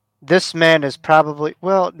 this man is probably,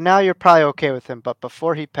 well, now you're probably okay with him, but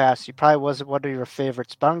before he passed, he probably wasn't one of your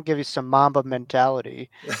favorites. But I'm going to give you some Mamba mentality.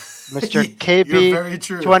 Mr. You're KB very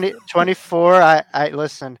true. 2024. I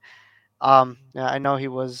listen, yeah, I know he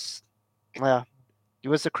was, well, he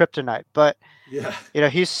was the kryptonite, but Yeah.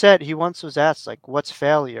 he said, he once was asked, like, what's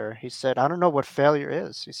failure? He said, I don't know what failure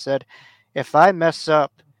is. He said, if I mess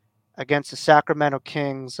up against the Sacramento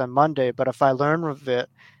Kings on Monday, but if I learn of it,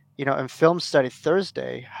 in film study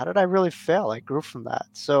Thursday, how did I really fail? I grew from that.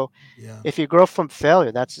 So Yeah. if you grow from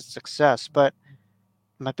failure, that's a success. But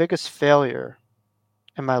my biggest failure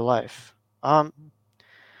in my life, um,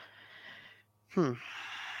 hmm,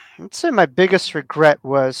 I'd say my biggest regret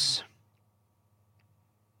was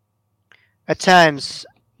at times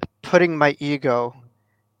putting my ego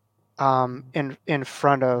in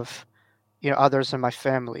front of others in my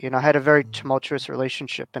family. I had a very tumultuous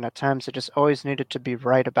relationship, and at times I just always needed to be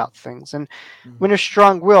right about things. And Mm. when you're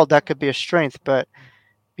strong-willed, that could be a strength, but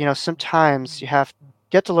sometimes you have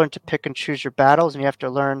to learn to pick and choose your battles, and you have to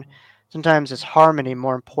learn sometimes is harmony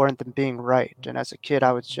more important than being right. And as a kid,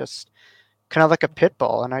 I was just kind of like a pit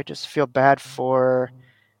bull, and I just feel bad for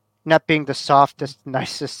not being the softest,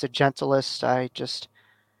 nicest, the gentlest. I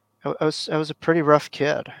was a pretty rough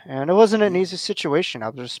kid, and it wasn't an Yeah. easy situation. I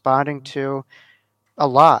was responding to a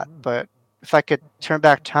lot, but if I could turn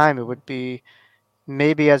back time, it would be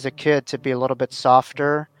maybe as a kid to be a little bit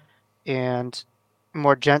softer and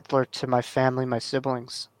more gentler to my family, my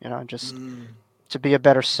siblings, and just Mm. to be a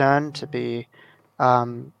better son, to be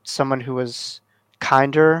someone who was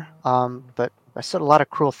kinder. But I said a lot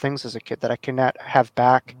of cruel things as a kid that I cannot have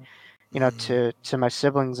back, Mm. to my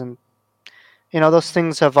siblings, and those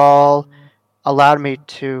things have all allowed me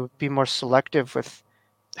to be more selective with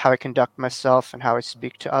how I conduct myself and how I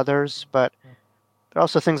speak to others. But there are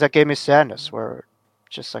also things that gave me sadness, where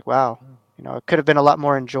just like, wow, it could have been a lot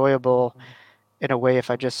more enjoyable in a way if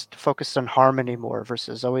I just focused on harmony more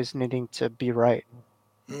versus always needing to be right.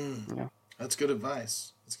 Mm. You know, That's good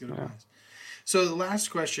advice. That's good yeah. advice. So the last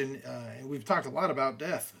question, and we've talked a lot about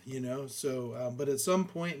death, So, but at some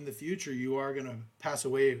point in the future, you are going to pass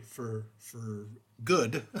away for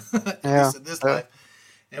good, at Yeah. least in this Yeah. life.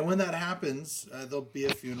 And when that happens, there'll be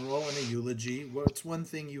a funeral and a eulogy. What's one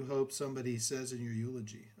thing you hope somebody says in your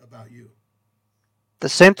eulogy about you? The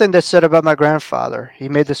same thing they said about my grandfather. He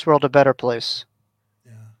made this world a better place.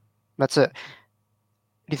 Yeah. That's it.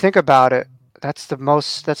 You think about it, that's the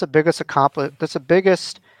biggest that's the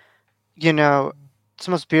biggest, you know, it's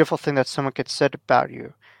the most beautiful thing that someone could said about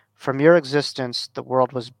you. From your existence, the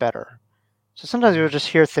world was better. So sometimes you'll just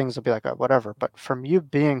hear things and be like, oh, whatever. But from you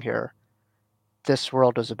being here, this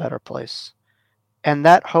world is a better place. And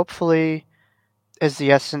that hopefully is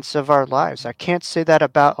the essence of our lives. I can't say that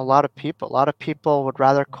about a lot of people. A lot of people would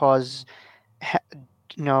rather cause ha-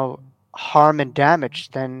 you know harm and damage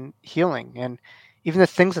than healing, and even the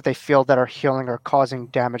things that they feel that are healing are causing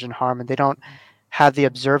damage and harm, and they don't have the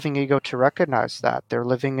observing ego to recognize that they're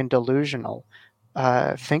living in delusional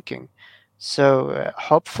thinking. So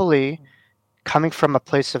hopefully coming from a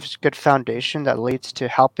place of good foundation that leads to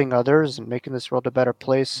helping others and making this world a better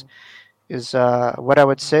place is what I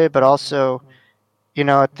would say. But also,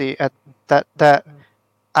 at the at that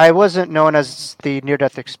I wasn't known as the near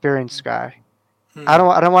death experience guy. I Hmm.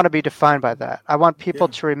 don't I don't want to be defined by that. I want people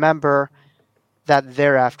Yeah. to remember that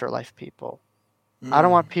they're afterlife people. I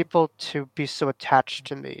don't Mm. want people to be so attached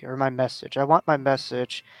to me or my message. I want my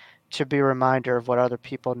message to be a reminder of what other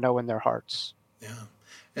people know in their hearts. Yeah.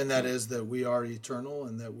 And that is that we are eternal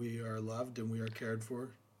and that we are loved and we are cared for.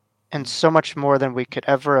 And Yeah. so much more than we could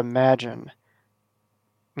ever imagine,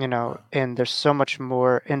 Wow. and there's so much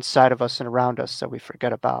more inside of us and around us that we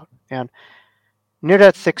forget about. And near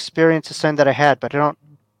death experience is something that I had, but I don't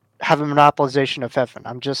have a monopolization of heaven.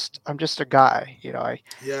 I'm just a guy.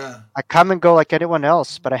 Yeah. I come and go like anyone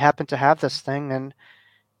else, but I happen to have this thing, and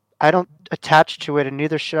I don't attach to it, and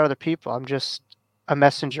neither should other people. I'm just a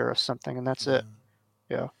messenger of something, and that's it.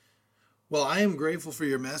 Yeah. Yeah. Well, I am grateful for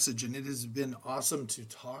your message, and it has been awesome to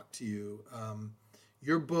talk to you.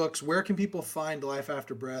 Your books. Where can people find Life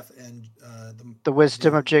After Breath and The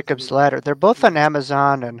Wisdom of the Jacob's Ladder. They're both yeah. on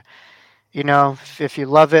Amazon, and if you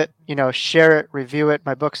love it, share it, review it.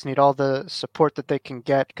 My books need all the support that they can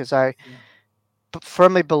get because I Yeah.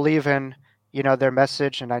 firmly believe in their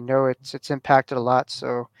message, and I know it's impacted a lot.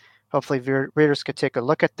 So hopefully, readers could take a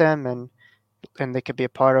look at them, and they could be a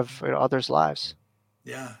part of others' lives.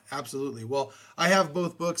 Yeah, absolutely. Well, I have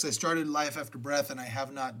both books. I started Life After Breath, and I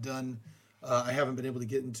have not done. I haven't been able to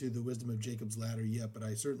get into the Wisdom of Jacob's Ladder yet, but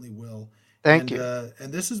I certainly will. Thank you.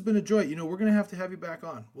 And this has been a joy. We're going to have you back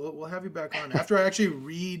on. We'll have you back on after I actually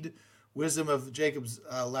read Wisdom of Jacob's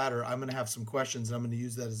Ladder. I'm going to have some questions, and I'm going to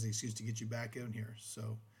use that as an excuse to get you back in here. So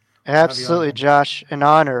we'll have you on Absolutely, again. Josh. An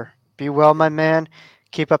honor. Be well, Yeah, my man.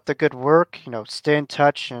 Keep up the good work. Stay in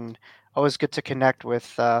touch, and always good to connect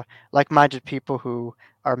with like-minded people who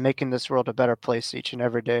are making this world a better place each and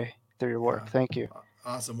every day through your yeah, work. Thank you.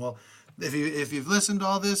 awesome. Well, If you've listened to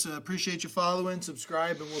all this, appreciate you following,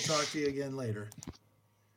 subscribe, and we'll talk to you again later.